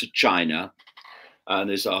coming out of China, and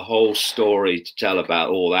there's a whole story to tell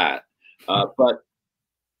about all that. But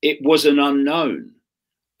it was an unknown.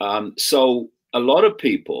 So a lot of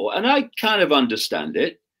people, and I kind of understand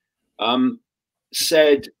it,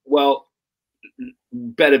 said, well,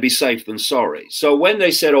 better be safe than sorry. So when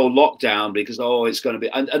they said, lockdown, because, it's going to be,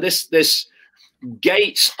 and this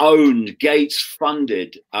Gates-owned,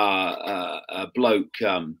 Gates-funded bloke,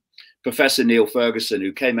 Professor Neil Ferguson,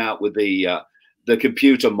 who came out with the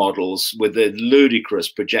computer models with the ludicrous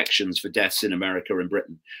projections for deaths in America and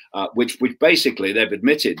Britain, which basically they've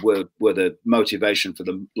admitted were the motivation for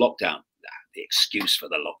the lockdown, the excuse for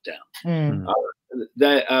the lockdown.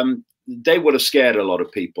 They would have scared a lot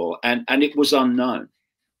of people, and it was unknown.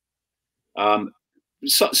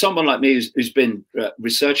 Someone like me who's been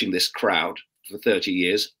researching this crowd for 30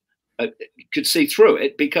 years could see through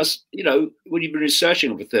it, because, you know, when you've been researching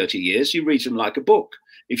them for 30 years, you read them like a book.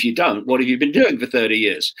 If you don't, what have you been doing for 30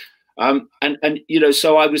 years? And you know,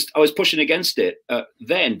 so I was pushing against it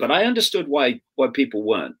then, but I understood why people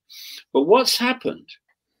weren't. But what's happened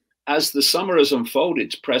as the summer has unfolded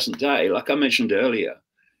to present day, like I mentioned earlier,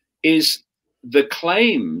 is the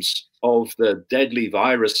claims of the deadly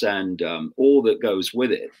virus and all that goes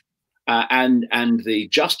with it, and the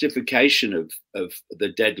justification of the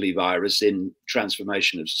deadly virus in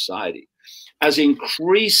transformation of society has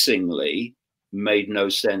increasingly made no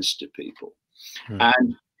sense to people.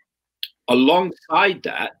 And alongside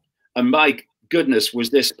that, and my goodness, was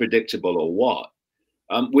this predictable or what?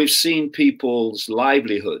 We've seen people's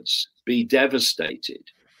livelihoods be devastated.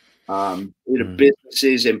 You know,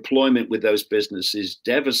 businesses, employment with those businesses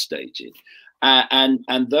devastated.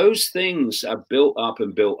 And those things are built up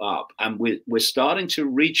and built up. And we're starting to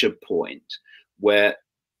reach a point where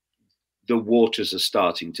the waters are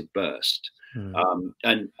starting to burst.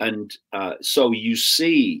 So you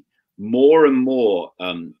see more and more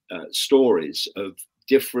stories of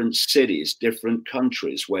different cities, different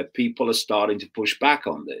countries where people are starting to push back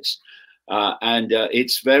on this. And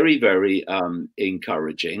it's very, very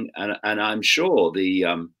encouraging. And I'm sure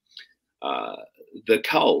the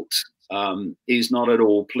cult is not at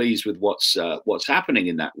all pleased with what's happening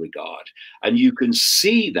in that regard. And you can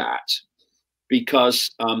see that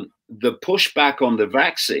because the pushback on the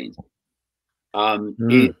vaccine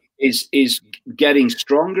is getting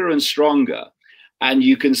stronger and stronger. And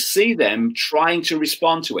you can see them trying to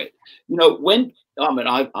respond to it. You know,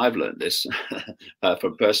 I've learned this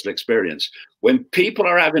from personal experience. When people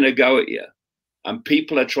are having a go at you and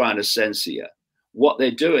people are trying to censor you, what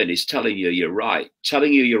they're doing is telling you you're right,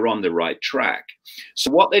 telling you you're on the right track.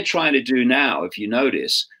 So what they're trying to do now, if you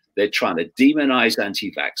notice, they're trying to demonize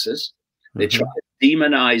anti-vaxxers. They're trying to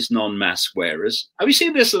demonize non-mask wearers. Have you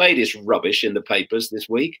seen this latest rubbish in the papers this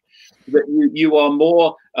week? That you are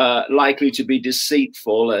more likely to be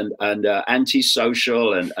deceitful and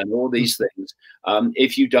antisocial and all these things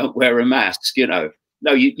if you don't wear a mask. You know,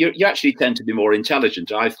 no, you actually tend to be more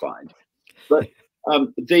intelligent, I find. But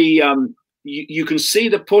you can see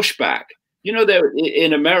the pushback. You know, there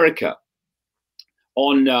in America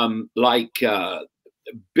on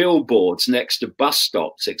billboards next to bus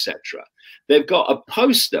stops, etc. They've got a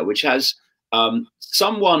poster which has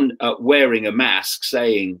someone wearing a mask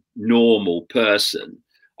saying normal person,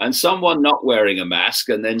 and someone not wearing a mask,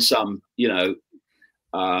 and then some, you know,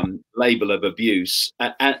 label of abuse.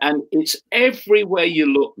 And it's everywhere you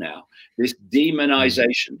look now, this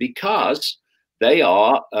demonization, because they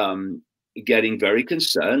are getting very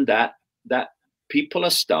concerned that people are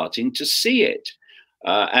starting to see it.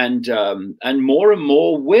 And more and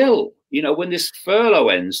more will. You know, when this furlough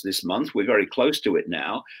ends this month, we're very close to it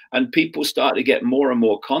now, and people start to get more and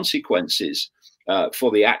more consequences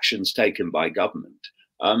for the actions taken by government,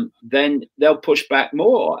 then they'll push back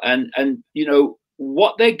more. And you know,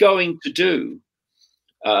 what they're going to do,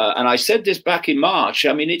 and I said this back in March,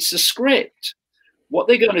 I mean, it's a script. What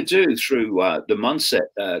they're going to do through the months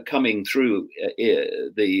coming through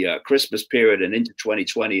the Christmas period and into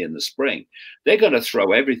 2020 in the spring, they're going to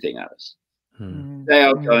throw everything at us. They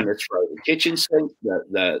are going to throw the kitchen sink,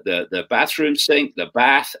 the bathroom sink, the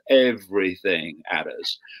bath, everything at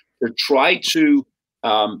us to try to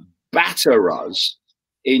batter us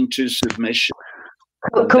into submission.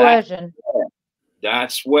 Coercion.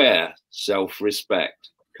 That's where self-respect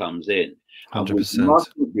comes in. 100%. And we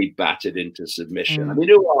mustn't be battered into submission. I mean,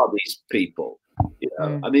 who are these people? You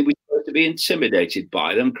know, I mean, we're supposed to be intimidated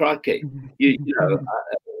by them. Crikey, you know,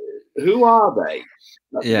 who are they?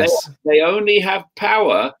 Yes, they only have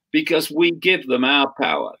power because we give them our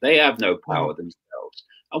power. They have no power themselves,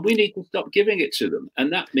 and we need to stop giving it to them.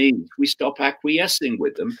 And that means we stop acquiescing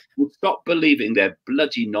with them. We stop believing their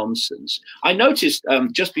bloody nonsense. I noticed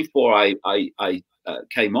just before I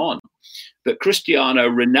came on that Cristiano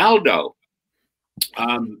Ronaldo,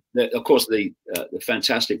 of course, the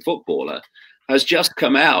fantastic footballer, has just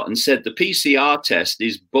come out and said the PCR test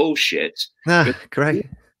is bullshit. Great.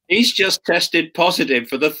 He's just tested positive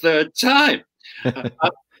for the third time.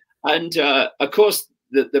 And of course,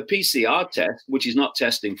 the PCR test, which is not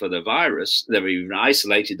testing for the virus, they've even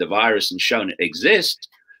isolated the virus and shown it exists,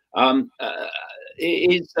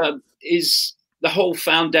 is the whole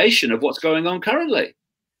foundation of what's going on currently.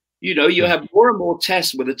 You know, you have more and more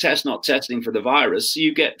tests with the test not testing for the virus. So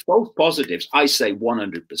you get false positives. I say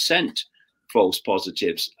 100% false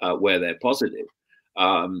positives where they're positive.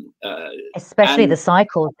 Especially the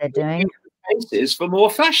cycles they're doing. Cases for more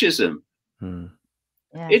fascism.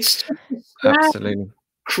 Yeah. It's absolutely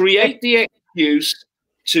create the excuse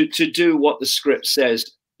to do what the script says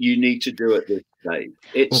you need to do at this stage.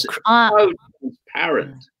 It's so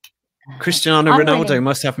transparent. Cristiano Ronaldo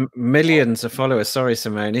must have millions of followers. Sorry,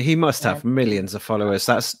 Simone. He must have millions of followers.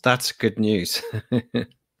 That's good news.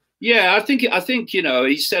 Yeah, I think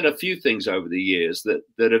he said a few things over the years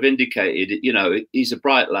that have indicated he's a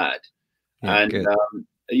bright lad, and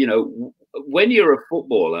when you're a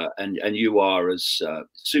footballer and you are as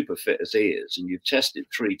super fit as he is, and you've tested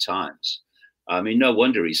 3 times, I mean, no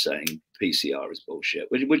wonder he's saying PCR is bullshit.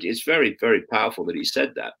 Which it's very, very powerful that he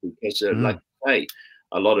said that, because, like I say,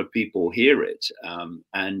 a lot of people hear it,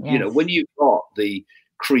 and when you've got the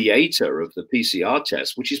creator of the PCR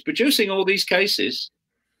test, which is producing all these cases.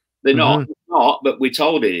 They're not, but we're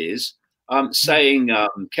told it is. Saying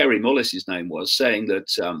Kerry Mullis, his name was, saying that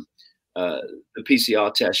the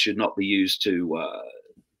PCR test should not be used to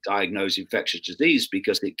diagnose infectious disease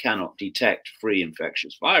because it cannot detect free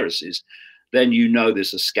infectious viruses. Then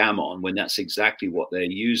there's a scam on, when that's exactly what they're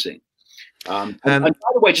using. And by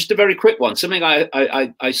the way, just a very quick one. Something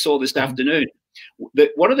I saw this afternoon.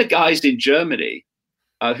 One of the guys in Germany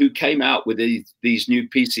who came out with these new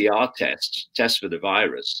PCR tests for the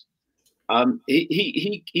virus.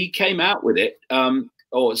 He came out with it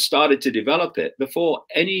or started to develop it before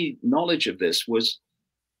any knowledge of this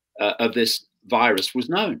virus was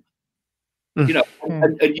known. And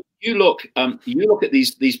you look at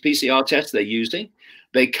these PCR tests they're using.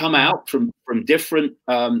 They come out from different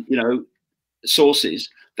sources.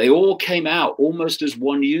 They all came out almost as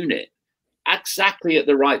one unit, exactly at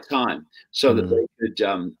the right time, so that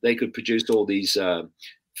they could produce all these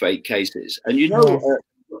fake cases. And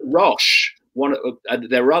Roche,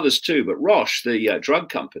 there are others too, but Roche, the drug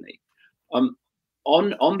company, on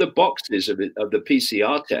the boxes of the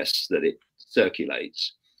PCR tests that it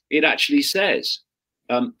circulates, it actually says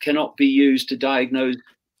cannot be used to diagnose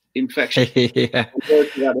infection. It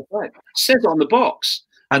says on the box.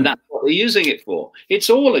 And that's what they're using it for. It's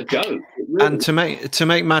all a joke. Really. And to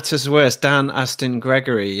make matters worse, Dan Aston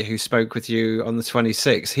Gregory, who spoke with you on the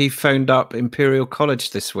 26th, he phoned up Imperial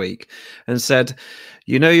College this week and said,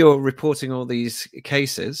 you're reporting all these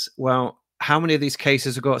cases. Well, how many of these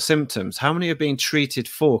cases have got symptoms? How many are being treated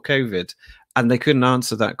for COVID? And they couldn't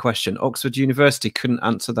answer that question. Oxford University couldn't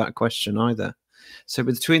answer that question either. So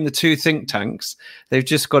between the two think tanks, they've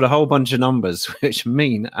just got a whole bunch of numbers which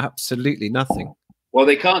mean absolutely nothing. Well,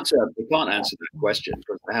 they can't answer that question,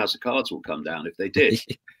 because the House of Cards will come down if they did.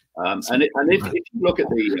 And if you look at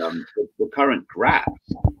the current graph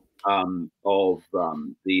of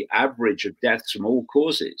the average of deaths from all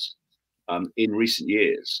causes in recent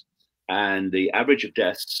years, and the average of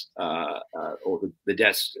deaths or the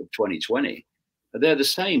deaths of 2020, they're the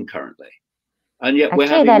same currently. And yet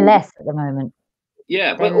they're less at the moment.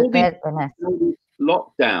 Yeah, but all these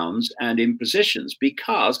lockdowns and impositions,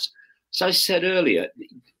 because, as I said earlier,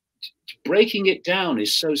 breaking it down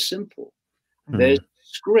is so simple. There's a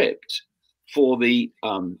script for the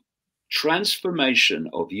transformation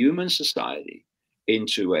of human society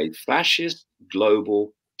into a fascist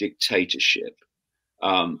global dictatorship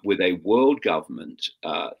with a world government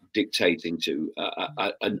dictating to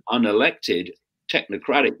an unelected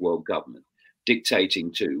technocratic world government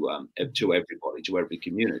dictating to everybody, to every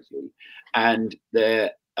community. And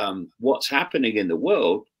what's happening in the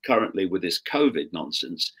world currently with this COVID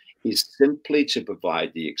nonsense is simply to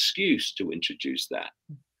provide the excuse to introduce that.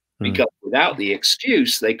 Because without the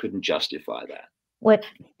excuse, they couldn't justify that.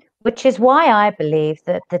 Which is why I believe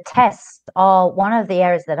that the tests are one of the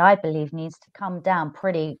areas that I believe needs to come down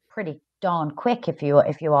pretty darn quick, if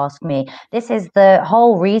you ask me. This is the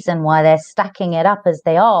whole reason why they're stacking it up as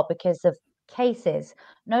they are, because of cases.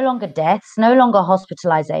 No longer deaths, no longer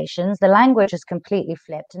hospitalizations. The language has completely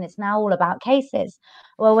flipped, and it's now all about cases.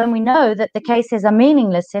 Well, when we know that the cases are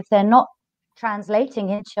meaningless if they're not translating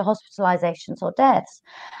into hospitalizations or deaths.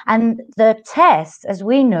 And the tests, as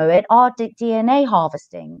we know it, are DNA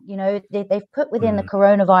harvesting. They've put within the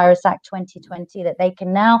Coronavirus Act 2020 that they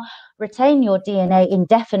can now retain your DNA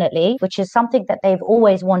indefinitely, which is something that they've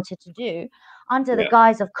always wanted to do under the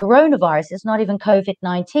guise of coronavirus. It's not even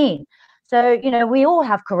COVID-19. So, we all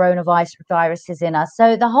have coronaviruses in us.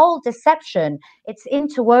 So the whole deception, it's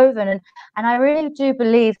interwoven. And I really do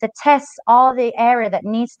believe the tests are the area that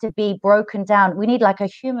needs to be broken down. We need like a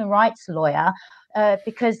human rights lawyer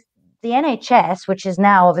because the NHS, which is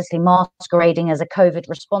now obviously masquerading as a COVID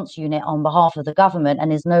response unit on behalf of the government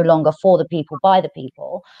and is no longer for the people, by the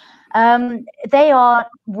people, they are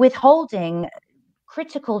withholding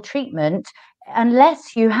critical treatment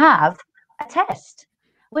unless you have a test.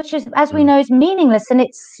 which is, as we know, is meaningless, and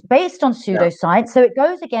it's based on pseudoscience. So it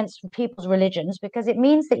goes against people's religions because it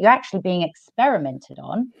means that you're actually being experimented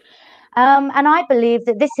on. And I believe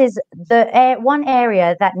that this is the one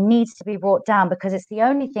area that needs to be brought down, because it's the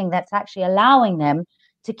only thing that's actually allowing them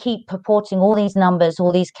to keep purporting all these numbers,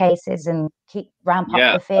 all these cases, and ramp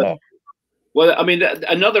up the fear. Well, I mean,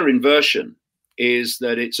 another inversion is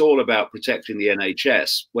that it's all about protecting the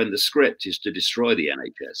NHS when the script is to destroy the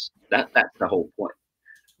NHS. That's the whole point.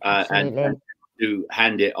 And to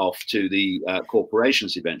hand it off to the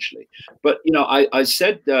corporations eventually. But, you know, I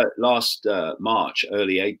said last March,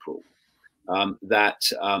 early April, that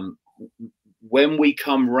when we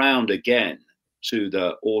come round again to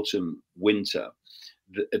the autumn, winter,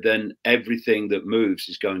 then everything that moves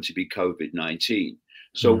is going to be COVID-19.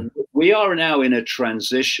 So we are now in a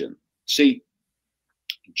transition. See,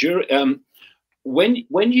 when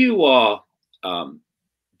you are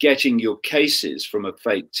getting your cases from a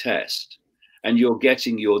fake test and you're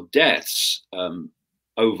getting your deaths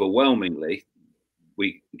overwhelmingly,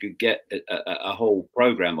 we could get a whole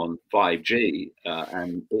program on 5G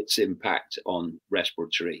and its impact on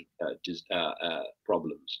respiratory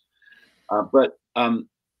problems. But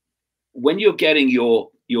when you're getting your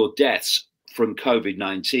deaths from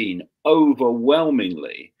COVID-19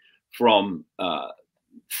 overwhelmingly from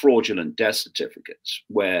fraudulent death certificates,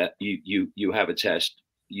 where you have a test,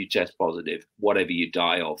 you test positive, whatever you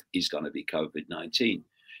die of is going to be COVID-19,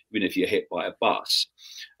 even if you're hit by a bus,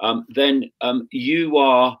 then you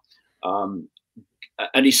are, and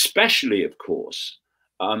especially, of course,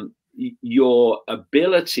 your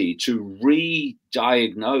ability to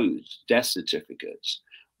re-diagnose death certificates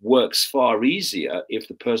works far easier if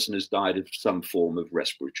the person has died of some form of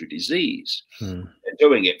respiratory disease. They're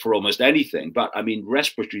doing it for almost anything, but I mean,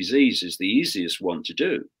 respiratory disease is the easiest one to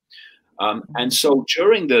do. And so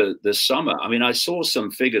during the summer, I mean, I saw some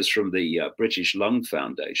figures from the British Lung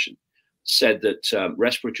Foundation said that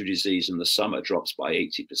respiratory disease in the summer drops by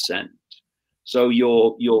 80%. So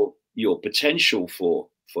your potential for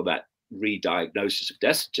that re-diagnosis of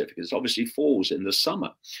death certificates obviously falls in the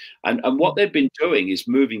summer. And what they've been doing is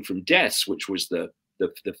moving from deaths, which was the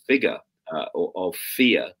figure of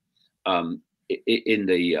fear in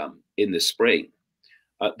the spring.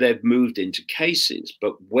 They've moved into cases,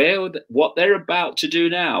 but what they're about to do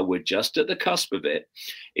now, we're just at the cusp of it,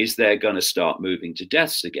 is they're going to start moving to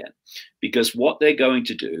deaths again, because what they're going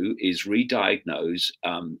to do is re-diagnose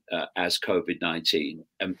as COVID-19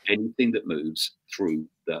 anything that moves through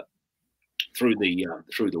the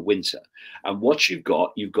winter. And what you've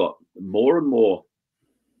got more and more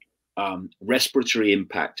respiratory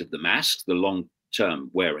impact of the masks, the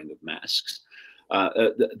long-term wearing of masks.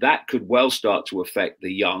 That could well start to affect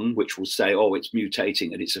the young, which will say, oh, it's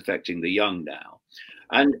mutating and it's affecting the young now.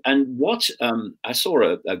 And what I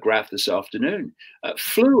saw a graph this afternoon,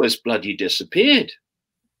 flu has bloody disappeared.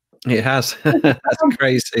 It has. That's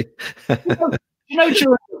crazy. You know,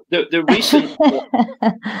 during the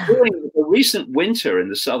recent winter in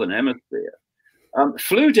the Southern Hemisphere,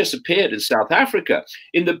 flu disappeared in South Africa.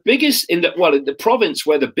 In the province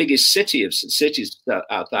where the biggest cities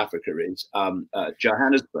South Africa is,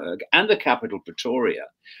 Johannesburg, and the capital Pretoria.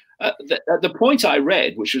 At the point I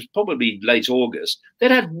read, which was probably late August,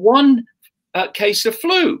 they'd had one case of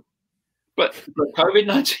flu, but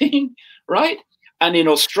COVID-19, right? And in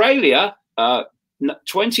Australia,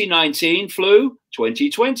 2019 flu,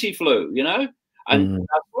 2020 flu, you know? And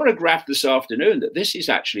I saw a graph this afternoon that this is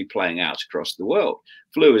actually playing out across the world.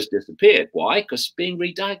 Flu has disappeared. Why? Because it's being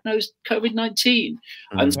re-diagnosed COVID-19.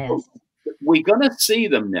 And so we're going to see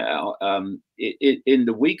them now in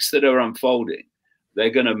the weeks that are unfolding. They're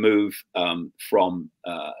going to move from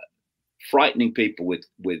frightening people with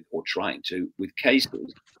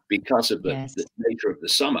cases because of the nature of the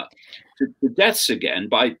summer to deaths again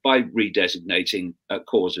by redesignating a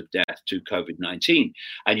cause of death to COVID-19.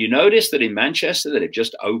 And you notice that in Manchester that they've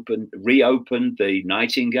just reopened the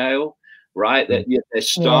Nightingale, right? That they're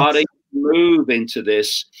starting to move into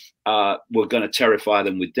this. We're going to terrify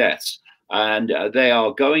them with deaths, and they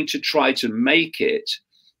are going to try to make it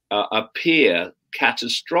appear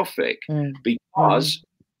catastrophic because,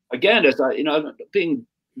 again, as being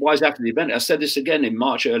wise after the event, I said this again in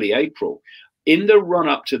March, early April, in the run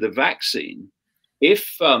up to the vaccine,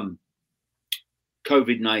 if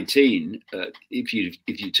COVID-19, if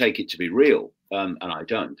you take it to be real, and I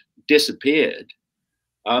don't, disappeared,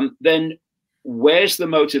 then where's the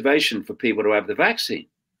motivation for people to have the vaccine?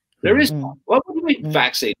 There is none. Well, what do you mean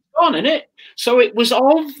vaccine? It's gone, isn't it? So it was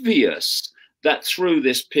obvious that through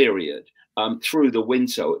this period, through the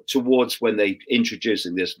winter towards when they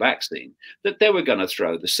introducing this vaccine, that they were going to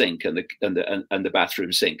throw the sink and the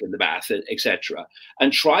bathroom sink and the bath, etc.,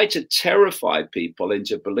 and try to terrify people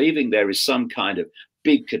into believing there is some kind of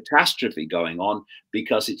big catastrophe going on,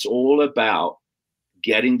 because it's all about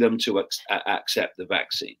getting them to accept the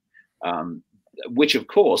vaccine, which of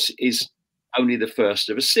course is only the first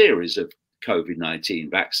of a series of COVID-19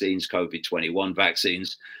 vaccines, COVID-21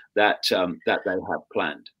 vaccines that they have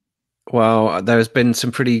planned. Well, there's been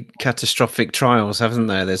some pretty catastrophic trials, haven't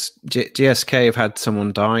there? There's GSK have had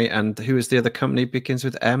someone die, and who was the other company? Begins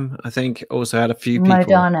with M, I think. Also had a few people.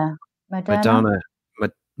 Moderna.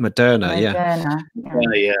 Yeah.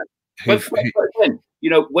 Yeah. But again, you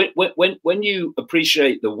know, when you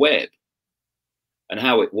appreciate the web and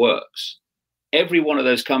how it works, every one of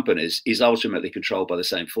those companies is ultimately controlled by the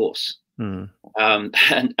same force. You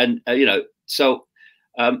know, so.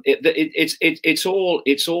 It's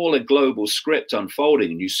all a global script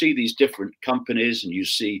unfolding, and you see these different companies, and you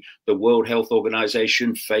see the World Health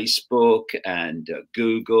Organization, Facebook, and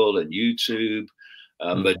Google, and YouTube,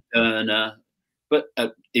 Moderna, but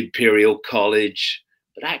Imperial College.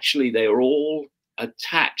 But actually, they are all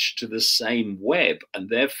attached to the same web, and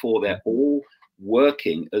therefore they're all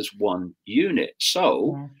working as one unit.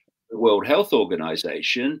 So, the World Health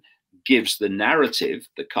Organization gives the narrative,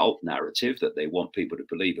 the cult narrative that they want people to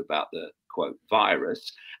believe about the quote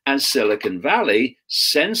virus, and Silicon Valley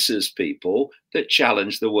censors people that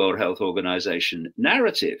challenge the World Health Organization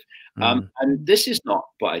narrative. And this is not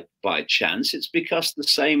by chance. It's because the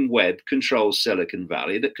same web controls Silicon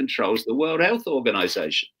Valley that controls the World Health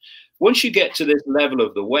Organization. Once you get to this level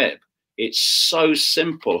of the web, it's so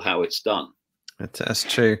simple how it's done. That's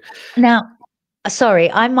true. Now, sorry,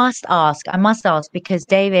 I must ask because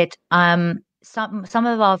David, some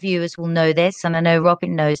of our viewers will know this, and I know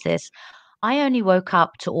Robin knows this. I only woke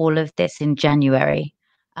up to all of this in January.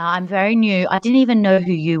 I'm very new. I didn't even know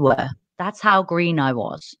who you were. That's how green I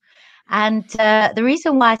was. And the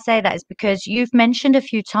reason why I say that is because you've mentioned a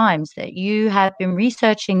few times that you have been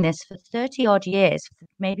researching this for 30 odd years,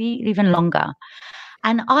 maybe even longer.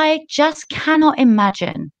 And I just cannot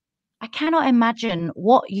imagine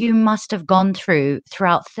what you must have gone through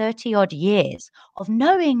throughout 30 odd years of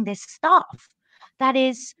knowing this stuff that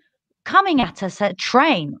is coming at us at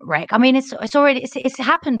train wreck. I mean, it's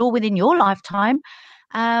happened all within your lifetime,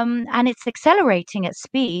 and it's accelerating at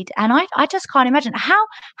speed. And I just can't imagine how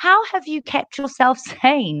have you kept yourself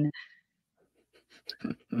sane?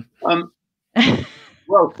 Well,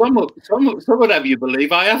 some would have you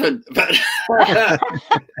believe I haven't, but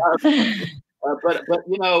but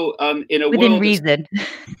you know, in a within world reason,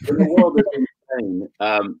 in a world that's insane,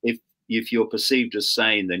 if you're perceived as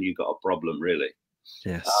sane, then you've got a problem, really.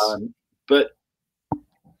 Yes. But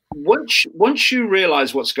once you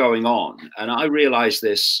realize what's going on, and I realized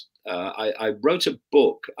this, I wrote a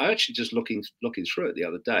book. I actually just looking through it the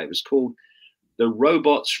other day. It was called The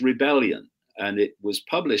Robots' Rebellion, and it was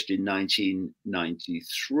published in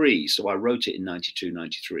 1993. So I wrote it in 92,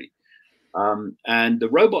 93. And The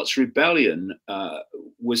Robots' Rebellion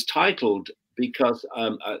was titled because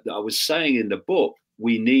I was saying in the book,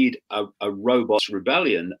 we need a robots'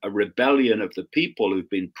 rebellion, a rebellion of the people who've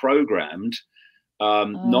been programmed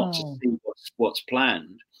not to see what's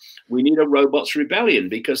planned. We need a robots' rebellion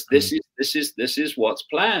because this is what's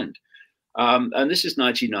planned. And this is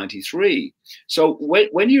 1993. So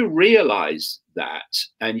when you realize that,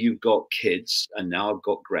 and you've got kids, and now I've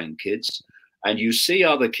got grandkids, and you see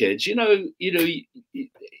other kids, you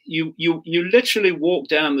literally walk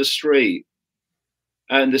down the street,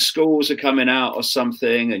 and the schools are coming out or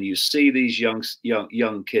something, and you see these young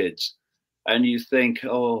kids, and you think,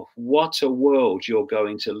 oh, what a world you're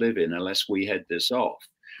going to live in unless we head this off.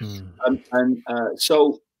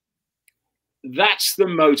 So that's the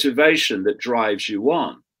motivation that drives you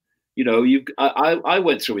on. You know, I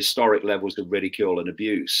went through historic levels of ridicule and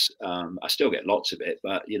abuse. I still get lots of it,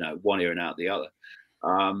 but, you know, one ear and out the other.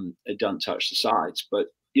 It doesn't touch the sides. But,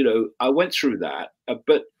 you know, I went through that.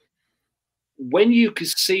 But when you can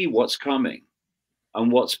see what's coming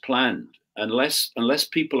and what's planned, unless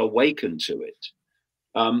people awaken to it,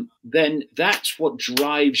 then that's what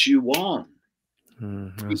drives you on.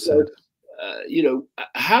 Because, you know,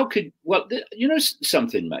 how could, well, you know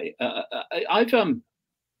something, mate, I've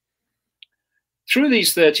through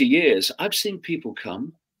these 30 years, I've seen people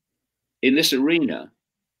come in this arena,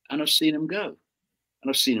 and I've seen them go, and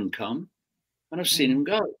I've seen them come, and I've seen them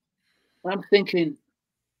go. And I'm thinking,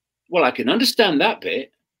 well, I can understand that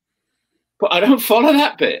bit, but I don't follow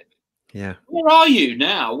that bit. Yeah. Where are you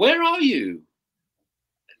now? Where are you?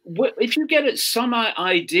 If you get some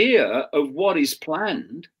idea of what is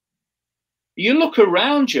planned, you look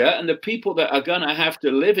around you and the people that are going to have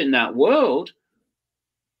to live in that world,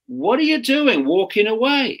 what are you doing walking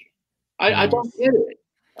away? I don't get it.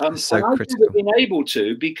 It's so and I've critical. never been able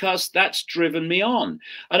to, because that's driven me on.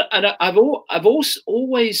 And I've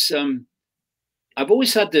always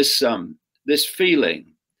had this feeling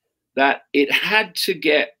that it had to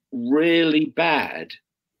get really bad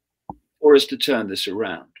for us to turn this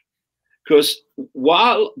around. Because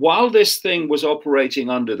while this thing was operating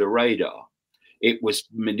under the radar, it was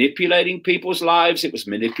manipulating people's lives. It was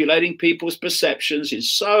manipulating people's perceptions in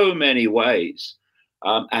so many ways.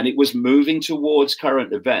 And it was moving towards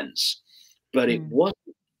current events. But it wasn't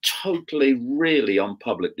totally really on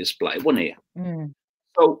public display, wasn't it?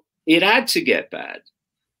 So it had to get bad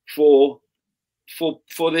for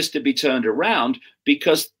this to be turned around,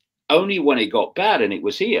 because only when it got bad and it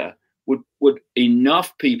was here would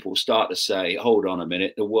enough people start to say, hold on a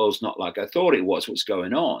minute, the world's not like I thought it was. What's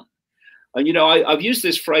going on? And, you know, I've used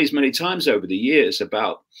this phrase many times over the years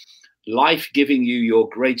about life giving you your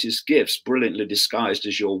greatest gifts, brilliantly disguised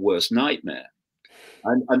as your worst nightmare.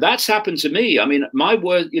 And that's happened to me. I mean, my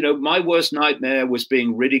worst nightmare was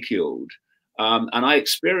being ridiculed. And I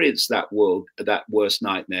experienced that worst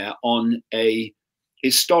nightmare on a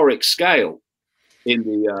historic scale in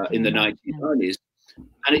the 1990s.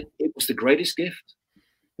 And it was the greatest gift.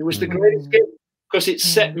 It was the greatest gift, because it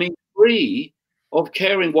set me free of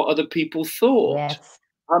caring what other people thought. Yes.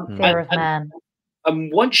 Fear of man.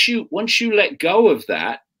 And once you let go of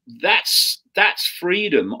that, that's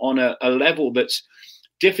freedom on a level that's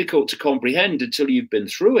difficult to comprehend until you've been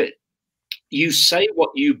through it. You say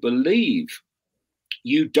what you believe.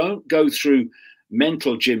 You don't go through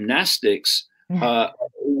mental gymnastics.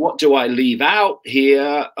 What do I leave out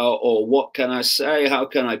here? Or what can I say? How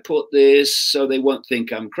can I put this so they won't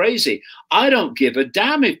think I'm crazy? I don't give a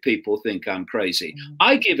damn if people think I'm crazy.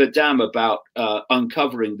 I give a damn about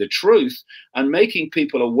uncovering the truth and making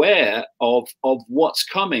people aware of what's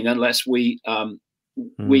coming, unless we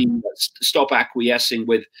stop acquiescing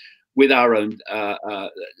with our own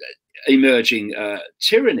emerging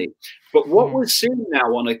tyranny. But what we're seeing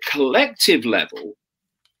now on a collective level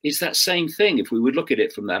is that same thing. If we would look at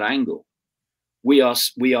it from that angle, we are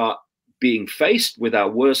being faced with our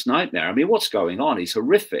worst nightmare. I mean, what's going on is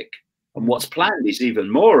horrific, and what's planned is even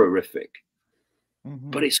more horrific.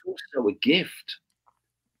 But it's also a gift,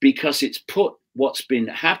 because it's put what's been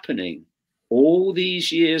happening all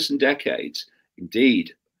these years and decades,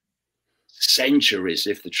 indeed centuries,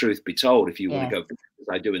 if the truth be told, if you want to go, as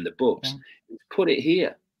I do in the books, put it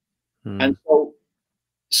here. And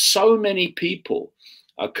so many people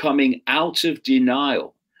are coming out of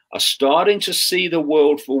denial, are starting to see the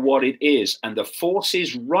world for what it is, and the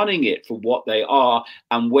forces running it for what they are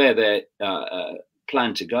and where they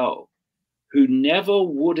plan to go, who never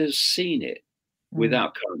would have seen it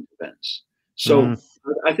without current events. So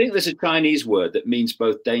I think there's a Chinese word that means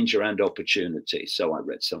both danger and opportunity. So I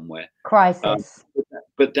read somewhere. Crisis.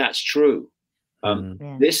 But that's true.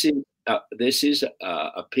 This is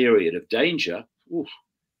a period of danger.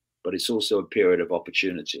 But it's also a period of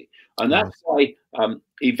opportunity. And that's why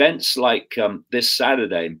events like this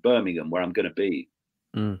Saturday in Birmingham, where I'm going to be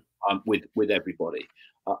with everybody,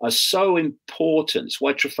 are so important. It's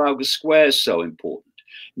why Trafalgar Square is so important.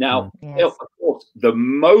 Now, of course, the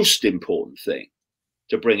most important thing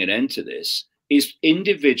to bring an end to this is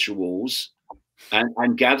individuals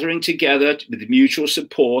and gathering together with mutual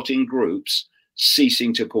support in groups,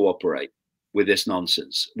 ceasing to cooperate with this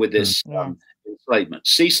nonsense, with this enslavement,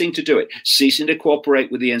 ceasing to do it, ceasing to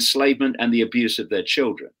cooperate with the enslavement and the abuse of their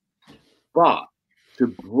children. But to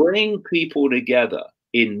bring people together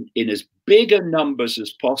in as big a numbers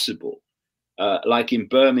as possible, like in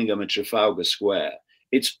Birmingham and Trafalgar Square,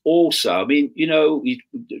 it's also, I mean, you know, you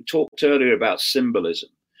talked earlier about symbolism.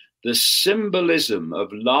 The symbolism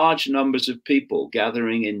of large numbers of people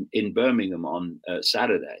gathering in Birmingham on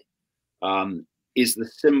Saturday is the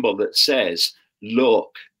symbol that says,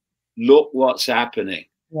 look what's happening.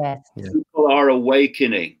 People are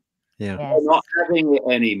awakening. They're not having it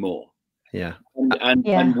anymore.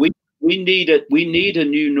 And we need a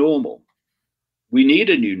new normal. We need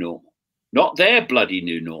a new normal, not their bloody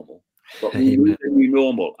new normal, but we need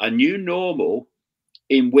a new normal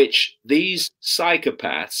in which these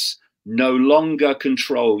psychopaths no longer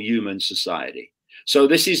control human society. So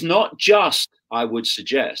this is not just, I would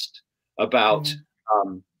suggest, about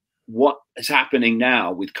what is happening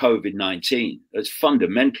now with COVID-19. It's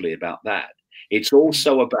fundamentally about that. It's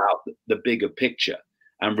also about the bigger picture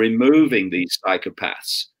and removing these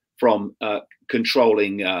psychopaths from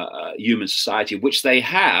controlling human society, which they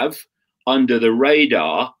have under the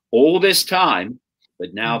radar all this time,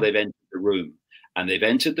 but now they've entered the room, and they've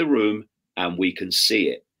entered the room, and we can see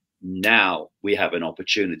it. Now we have an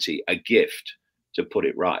opportunity, a gift to put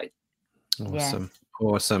it right. Awesome. Yes.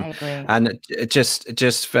 Awesome. I agree. And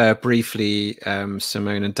just briefly,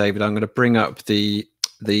 Simone and David, I'm going to bring up the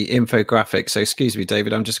infographic. So excuse me,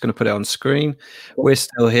 David, I'm just going to put it on screen. We're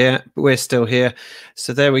still here.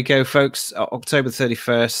 So there we go, folks. October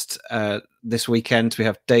 31st, this weekend, we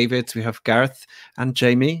have David, we have Gareth and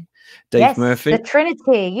Jamie. Dave Murphy. The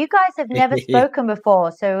Trinity. You guys have never spoken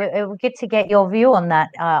before, so it will get to get your view on that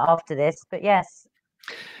after this. But yes,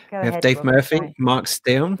 go ahead. We have Dave Robert, Murphy, sorry. Mark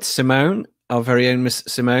Steele, Simone, our very own Miss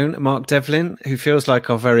Simone, Mark Devlin, who feels like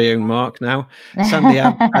our very own Mark now, Sandy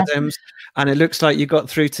Adams, and it looks like you got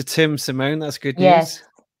through to Tim, Simone. That's good news.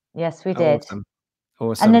 Yes, we did.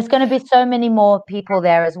 Awesome. And there's going to be so many more people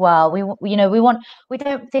there as well. We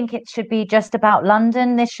don't think it should be just about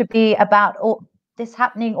London. This should be about this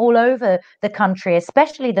happening all over the country,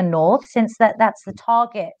 especially the north, since that's the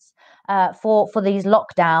target for these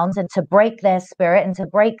lockdowns, and to break their spirit and to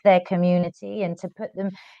break their community and to put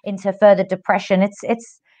them into further depression.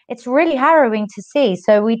 It's really harrowing to see.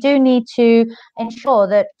 So we do need to ensure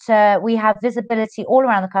that we have visibility all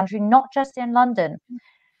around the country, not just in London.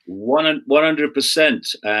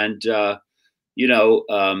 100%. And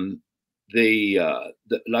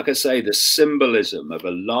like I say, the symbolism of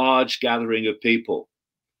a large gathering of people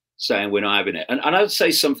saying we're not having it. And I'd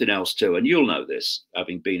say something else too, and you'll know this,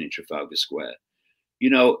 having been in Trafalgar Square.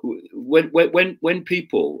 When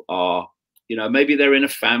people are, maybe they're in a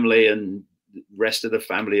family and the rest of the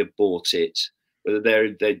family have bought it,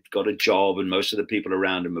 whether they've got a job and most of the people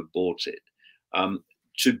around them have bought it.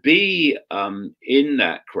 To be in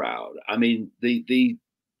that crowd, I mean, the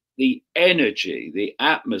energy, the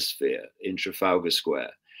atmosphere in Trafalgar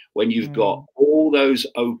Square, when you've got all those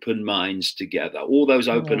open minds together, all those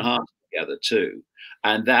open hearts together too,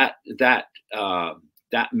 and that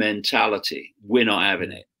mentality, we're not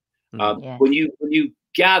having it. When you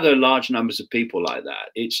gather large numbers of people like that,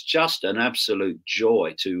 it's just an absolute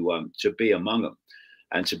joy to be among them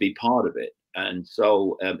and to be part of it. And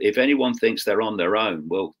so if anyone thinks they're on their own,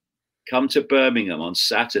 well, come to Birmingham on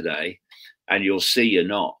Saturday and you'll see you're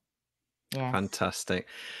not. Yes. Fantastic.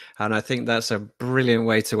 And I think that's a brilliant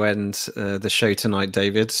way to end the show tonight,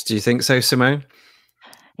 David. Do you think so, Simone?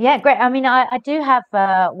 Yeah, great. I mean, I do have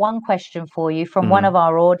one question for you from one of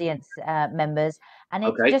our audience members, and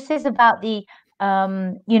it just is about the,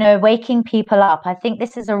 waking people up. I think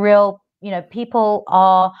this is a real, people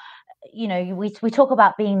are, we talk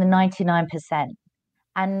about being the 99%.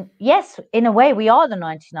 And yes, in a way, we are the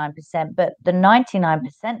 99%, but the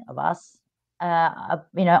 99% of us,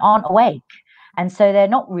 aren't awake. And so they're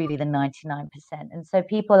not really the 99%. And so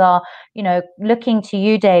people are, looking to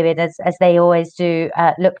you, David, as they always do,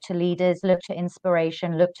 look to leaders, look to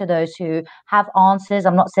inspiration, look to those who have answers.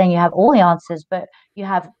 I'm not saying you have all the answers, but you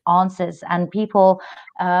have answers. And people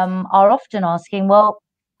are often asking, well,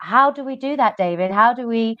 how do we do that, David? How do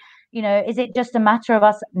we, is it just a matter of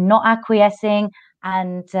us not acquiescing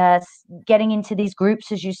and getting into these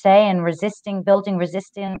groups, as you say, and building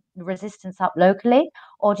resistance up locally?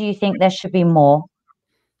 Or do you think there should be more?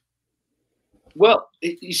 Well,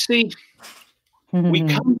 you see, we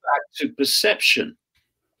come back to perception.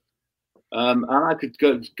 And I could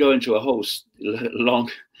go into a whole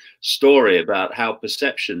long story about how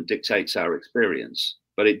perception dictates our experience,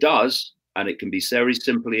 but it does, and it can be very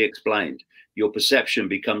simply explained. Your perception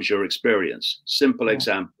becomes your experience. Simple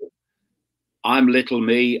example. I'm little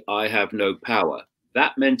me, I have no power.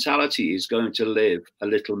 That mentality is going to live a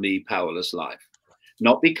little me powerless life.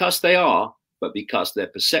 Not because they are, but because their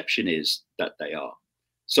perception is that they are.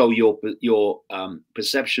 So your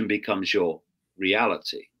perception becomes your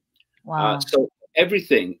reality. Wow. So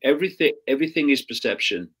everything is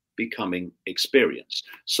perception becoming experience.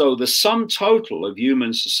 So the sum total of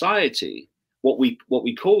human society, what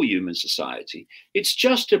we call human society, it's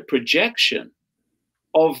just a projection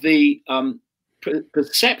of the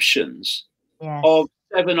perceptions of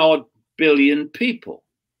 7 odd billion people,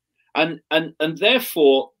 and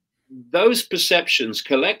therefore those perceptions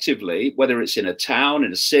collectively, whether it's in a town,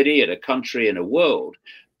 in a city, in a country, in a world,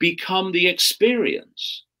 become the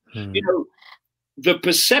experience. The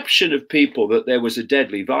perception of people that there was a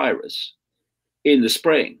deadly virus in the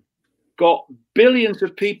spring got billions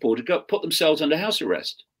of people to put themselves under house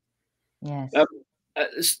arrest. Yes.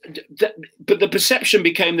 But the perception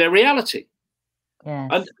became their reality.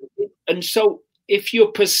 Yes. And so if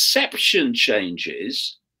your perception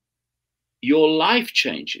changes, your life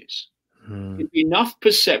changes. If enough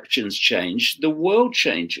perceptions change, the world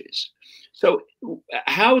changes. So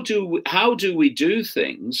how do we do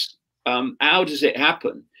things? How does it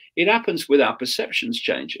happen? it happens with our perceptions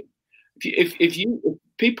changing. If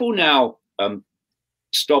people now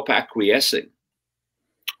stop acquiescing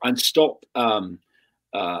and stop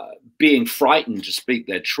being frightened to speak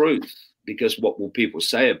their truth because what will people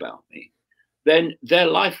say about me, then their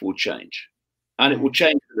life will change. And it will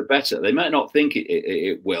change for the better. They might not think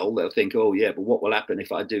it will. They'll think, oh, yeah, but what will happen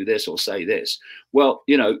if I do this or say this? Well,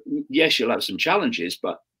 you know, yes, you'll have some challenges,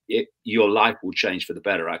 but your life will change for the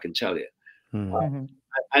better, I can tell you.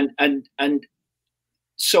 And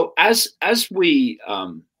so as we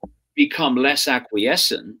become less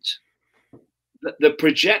acquiescent, the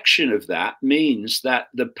projection of that means that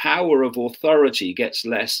the power of authority gets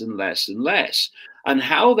less and less and less. And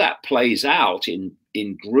how that plays out in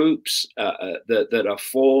groups that are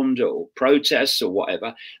formed or protests or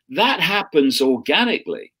whatever, that happens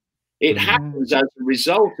organically. It happens as a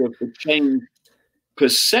result of the changed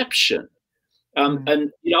perception.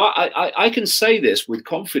 And you know, I can say this with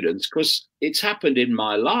confidence because it's happened in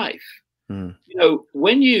my life. You know,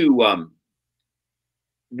 when you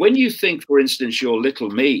think, for instance, you're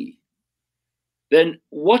little me, then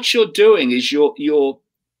what you're doing is your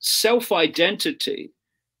self-identity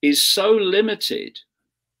is so limited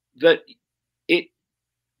that it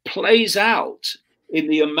plays out in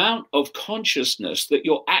the amount of consciousness that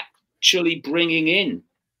you're actually bringing in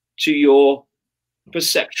to your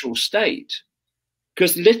perceptual state.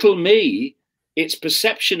 Because little me, its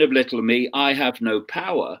perception of little me, I have no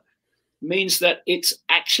power, means that it's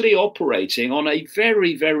actually operating on a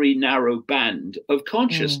very, very narrow band of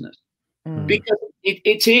consciousness. Because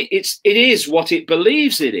it is what it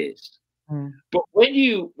believes it is. But when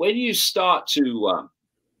you start to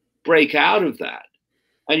break out of that,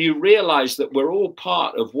 and you realize that we're all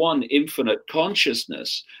part of one infinite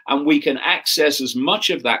consciousness, and we can access as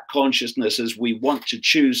much of that consciousness as we want to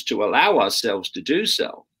choose to allow ourselves to do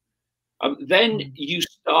so, then you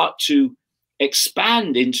start to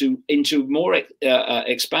expand into more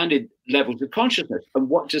expanded levels of consciousness. And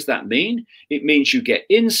what does that mean? It means you get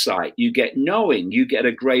insight, you get knowing, you get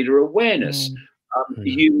a greater awareness.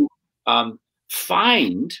 You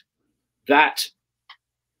find that,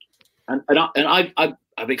 and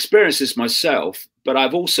I've experienced this myself, but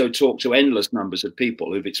I've also talked to endless numbers of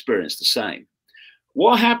people who've experienced the same.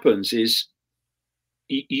 What happens is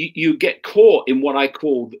you get caught in what I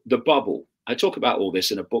call the bubble. I talk about all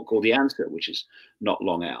this in a book called The Answer, which is not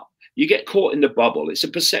long out. You get caught in the bubble. It's a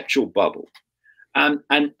perceptual bubble. And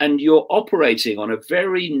you're operating on a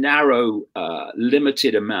very narrow,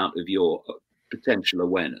 limited amount of your potential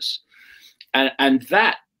awareness. And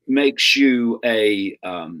that makes you a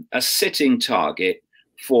sitting target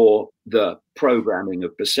for the programming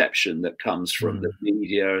of perception that comes from the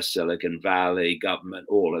media, Silicon Valley, government,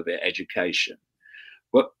 all of it, education.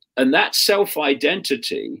 And that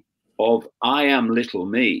self-identity of I am little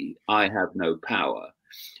me, I have no power,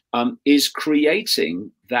 is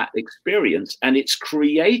creating that experience, and it's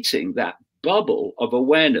creating that bubble of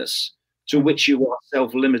awareness to which you are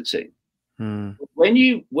self-limiting. When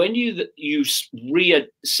you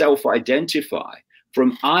self-identify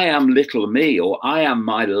from I am little me, or I am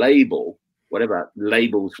my label, whatever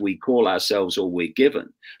labels we call ourselves or we're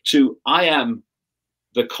given, to I am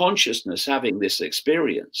the consciousness having this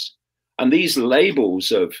experience, and these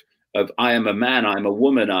labels of I am a man, I'm a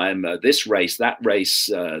woman, I'm this race, that race,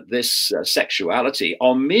 this sexuality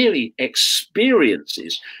are merely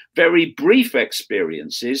experiences, very brief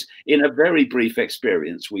experiences in a very brief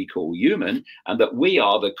experience we call human, and that we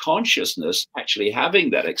are the consciousness actually having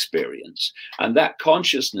that experience. And that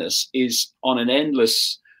consciousness is on an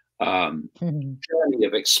endless journey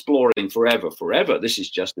of exploring forever. This is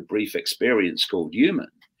just a brief experience called human.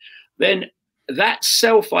 Then that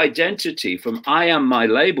self-identity from I am my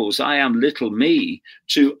labels, I am little me,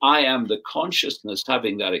 to I am the consciousness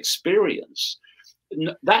having that experience,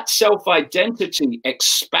 that self-identity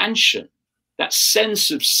expansion, that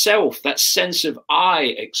sense of self, that sense of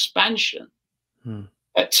I expansion,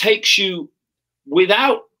 it takes you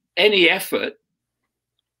without any effort.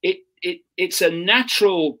 It's a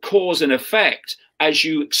natural cause and effect. As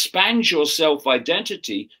you expand your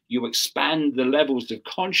self-identity, you expand the levels of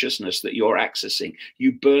consciousness that you're accessing.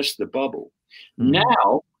 You burst the bubble.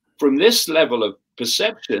 Now, from this level of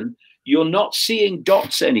perception, you're not seeing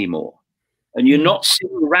dots anymore, and you're not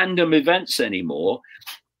seeing random events anymore.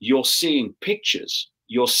 You're seeing pictures.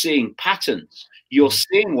 You're seeing patterns. You're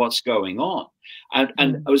seeing what's going on. And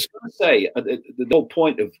I was going to say, the whole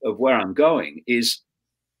point of where I'm going is,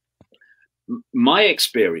 my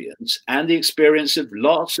experience and the experience of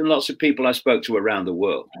lots and lots of people I spoke to around the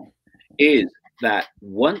world is that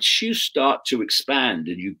once you start to expand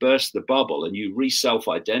and you burst the bubble and you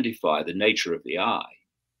self-identify the nature of the I,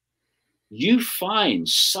 you find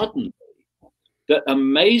suddenly that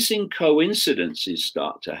amazing coincidences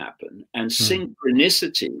start to happen and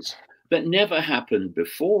synchronicities that never happened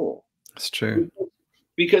before. That's true.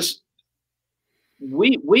 Because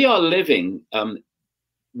we are living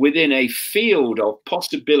within a field of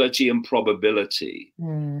possibility and probability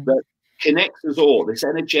that connects us all. This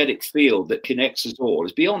energetic field that connects us all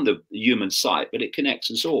is beyond the human sight, but it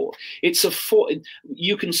connects us all. It's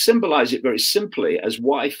you can symbolize it very simply as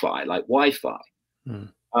Wi-Fi, like Wi-Fi.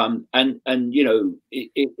 And you know,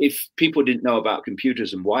 if people didn't know about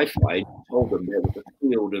computers and Wi-Fi, you told them there was a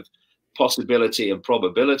field of possibility and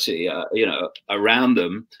probability, you know, around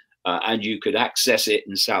them, and you could access it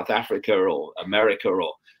in South Africa or America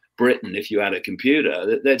or Britain if you had a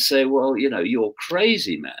computer. They'd say, well, you know, you're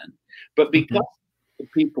crazy, man. But because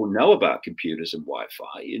people know about computers and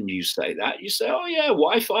Wi-Fi, and you say, oh yeah,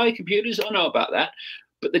 Wi-Fi, computers, I know about that.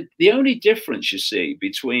 But the only difference you see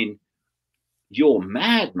between you're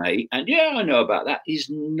mad, mate, and yeah, I know about that, is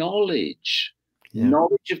knowledge.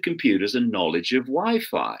 Knowledge of computers and knowledge of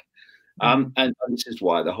Wi-Fi. And this is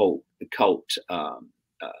why the whole cult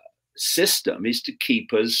system is to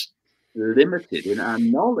keep us limited in our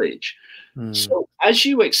knowledge. So as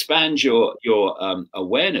you expand your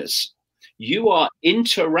awareness, you are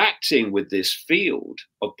interacting with this field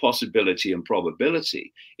of possibility and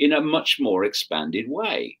probability in a much more expanded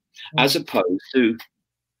way, as opposed to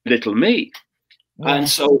little me. And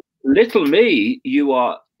so little me, you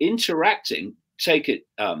are interacting, take it,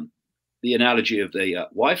 the analogy of the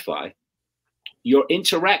Wi-Fi, you're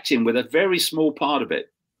interacting with a very small part of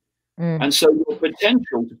it. And so your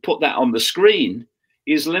potential to put that on the screen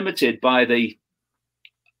is limited by the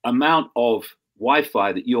amount of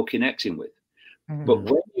Wi-Fi that you're connecting with. But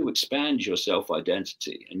when you expand your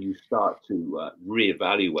self-identity and you start to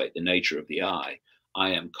reevaluate the nature of the I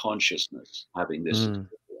am consciousness, having this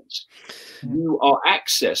experience, you are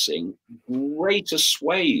accessing greater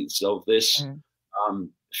swathes of this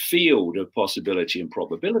field of possibility and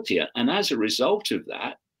probability. And as a result of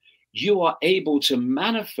that, you are able to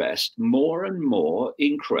manifest more and more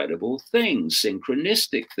incredible things,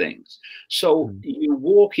 synchronistic things. So you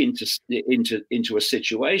walk into a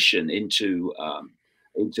situation, into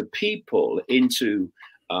people, into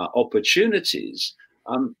opportunities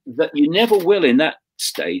that you never will in that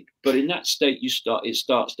state, but in that state it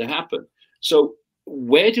starts to happen. So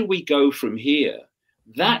where do we go from here?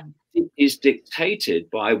 That is dictated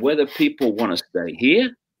by whether people want to stay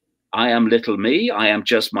here, I am little me, I am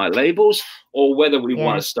just my labels, or whether we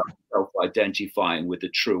want to start self-identifying with the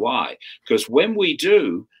true I. Because when we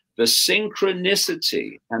do, the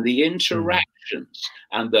synchronicity and the interactions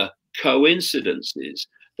and the coincidences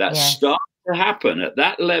that start to happen at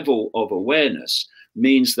that level of awareness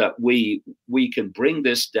means that we can bring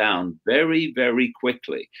this down very, very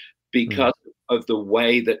quickly because of the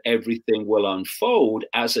way that everything will unfold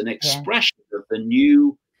as an expression of the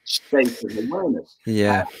new state of awareness.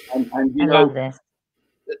 And you know,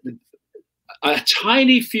 a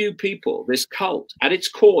tiny few people, this cult, at its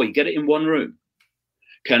core, you get it in one room,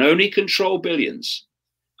 can only control billions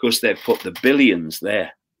because they've put the billions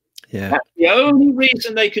there. That's the only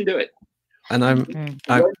reason they can do it. And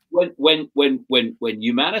when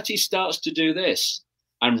humanity starts to do this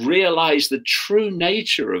and realize the true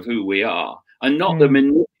nature of who we are and not the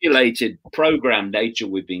manipulated program nature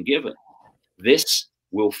we've been given, this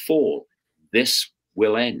will fall. This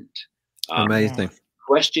will end. Amazing. The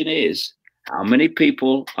question is, how many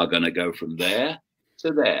people are going to go from there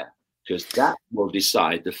to there? Because that will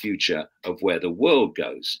decide the future of where the world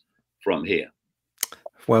goes from here.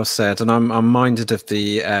 Well said. And I'm minded of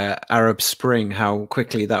the Arab Spring, how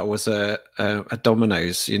quickly that was a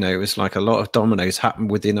dominoes. You know, it was like a lot of dominoes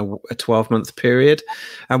happened within a 12-month period.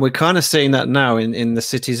 And we're kind of seeing that now in the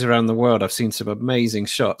cities around the world. I've seen some amazing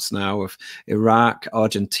shots now of Iraq,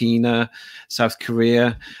 Argentina, South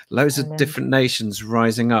Korea, loads of different nations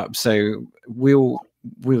rising up. So we'll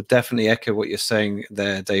definitely echo what you're saying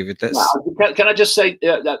there, David. Can I just say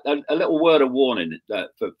a little word of warning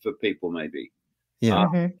for people maybe?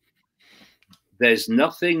 There's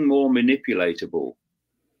nothing more manipulatable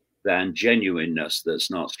than genuineness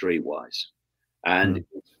that's not streetwise. And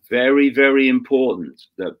it's very, very important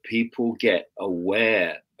that people get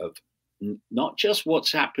aware of not just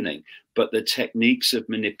what's happening, but the techniques of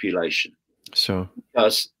manipulation. Sure.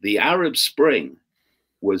 Because the Arab Spring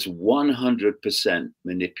was 100%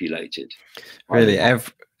 manipulated. Really?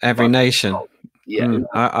 Every nation?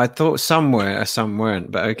 I thought some were, some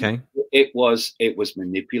weren't, but okay. It was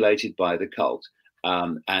manipulated by the cult.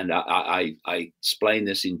 And I explain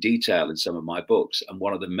this in detail in some of my books. And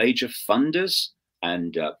one of the major funders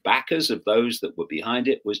And backers of those that were behind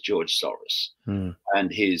it was George Soros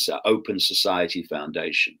and his Open Society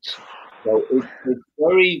Foundations. So it's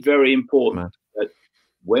very, very important that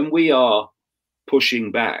when we are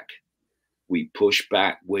pushing back, we push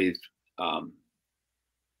back with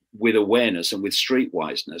awareness and with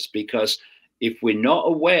streetwiseness, because if we're not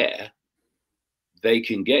aware, they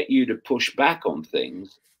can get you to push back on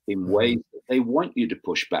things in ways that they want you to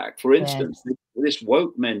push back. For instance, this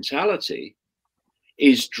woke mentality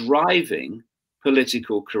is driving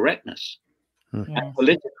political correctness. And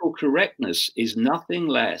political correctness is nothing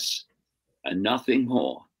less and nothing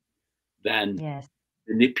more than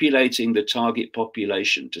manipulating the target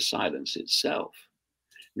population to silence itself.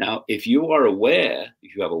 Now, if you are aware,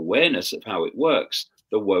 if you have awareness of how it works,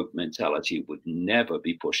 the woke mentality would never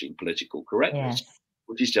be pushing political correctness,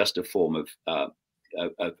 which is just a form of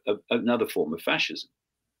another form of fascism.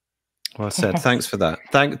 Well said. Thanks for that.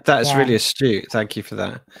 That is really astute. Thank you for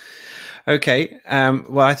that. Okay.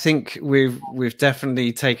 Well, I think we've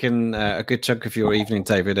definitely taken a good chunk of your evening,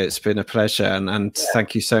 David. It's been a pleasure, and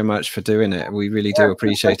thank you so much for doing it. We really do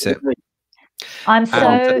appreciate it. I'm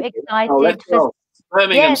so excited. Let's go.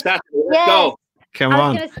 Birmingham Saturday. Let's go. Come on. I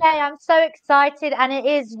was going to say, I'm so excited, and it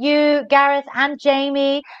is you, Gareth, and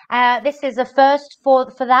Jamie. This is a first for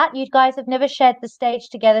that. You guys have never shared the stage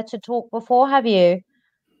together to talk before, have you?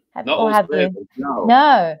 Have you?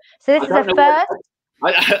 No. So this is a first.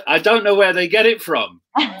 I don't know where they get it from.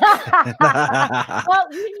 Well,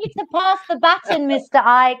 you need to pass the baton, Mr.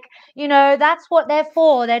 Ike. You know, that's what they're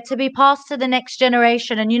for. They're to be passed to the next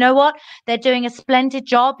generation. And you know what? They're doing a splendid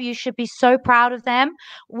job. You should be so proud of them.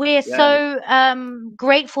 We're so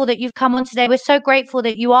grateful that you've come on today. We're so grateful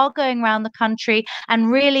that you are going around the country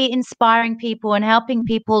and really inspiring people and helping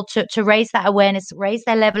people to raise that awareness, raise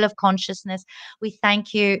their level of consciousness. We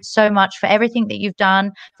thank you so much for everything that you've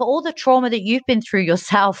done, for all the trauma that you've been through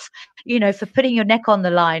yourself, you know, for putting your neck on the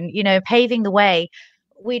line, you know, paving the way.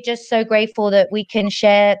 We're just so grateful that we can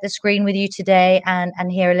share the screen with you today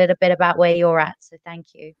and hear a little bit about where you're at. So thank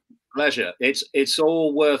you. Pleasure. It's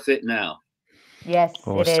all worth it now. Yes,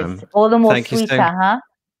 awesome. It is. All the more sweeter, huh?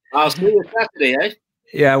 I'll see you Saturday, eh?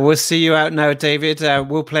 Yeah, we'll see you out now, David.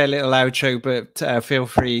 We'll play a little outro, but feel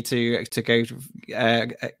free to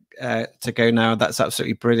go now. That's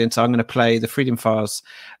absolutely brilliant. So I'm going to play the Freedom Files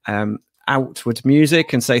outward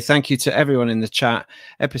music and say thank you to everyone in the chat.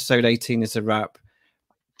 Episode 18 is a wrap.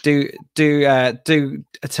 Do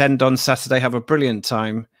attend on Saturday. Have a brilliant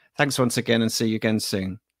time. Thanks once again, and see you again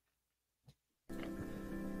soon.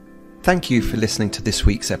 Thank you for listening to this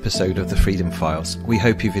week's episode of the Freedom Files. We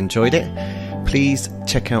hope you've enjoyed it. Please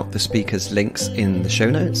check out the speakers' links in the show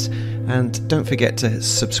notes, and don't forget to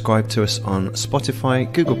subscribe to us on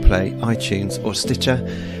Spotify, Google Play, iTunes or Stitcher,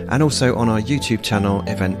 and also on our YouTube channel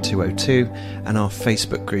Event 202 and our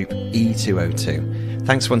Facebook group E202.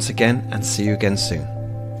 Thanks once again, and see you again soon.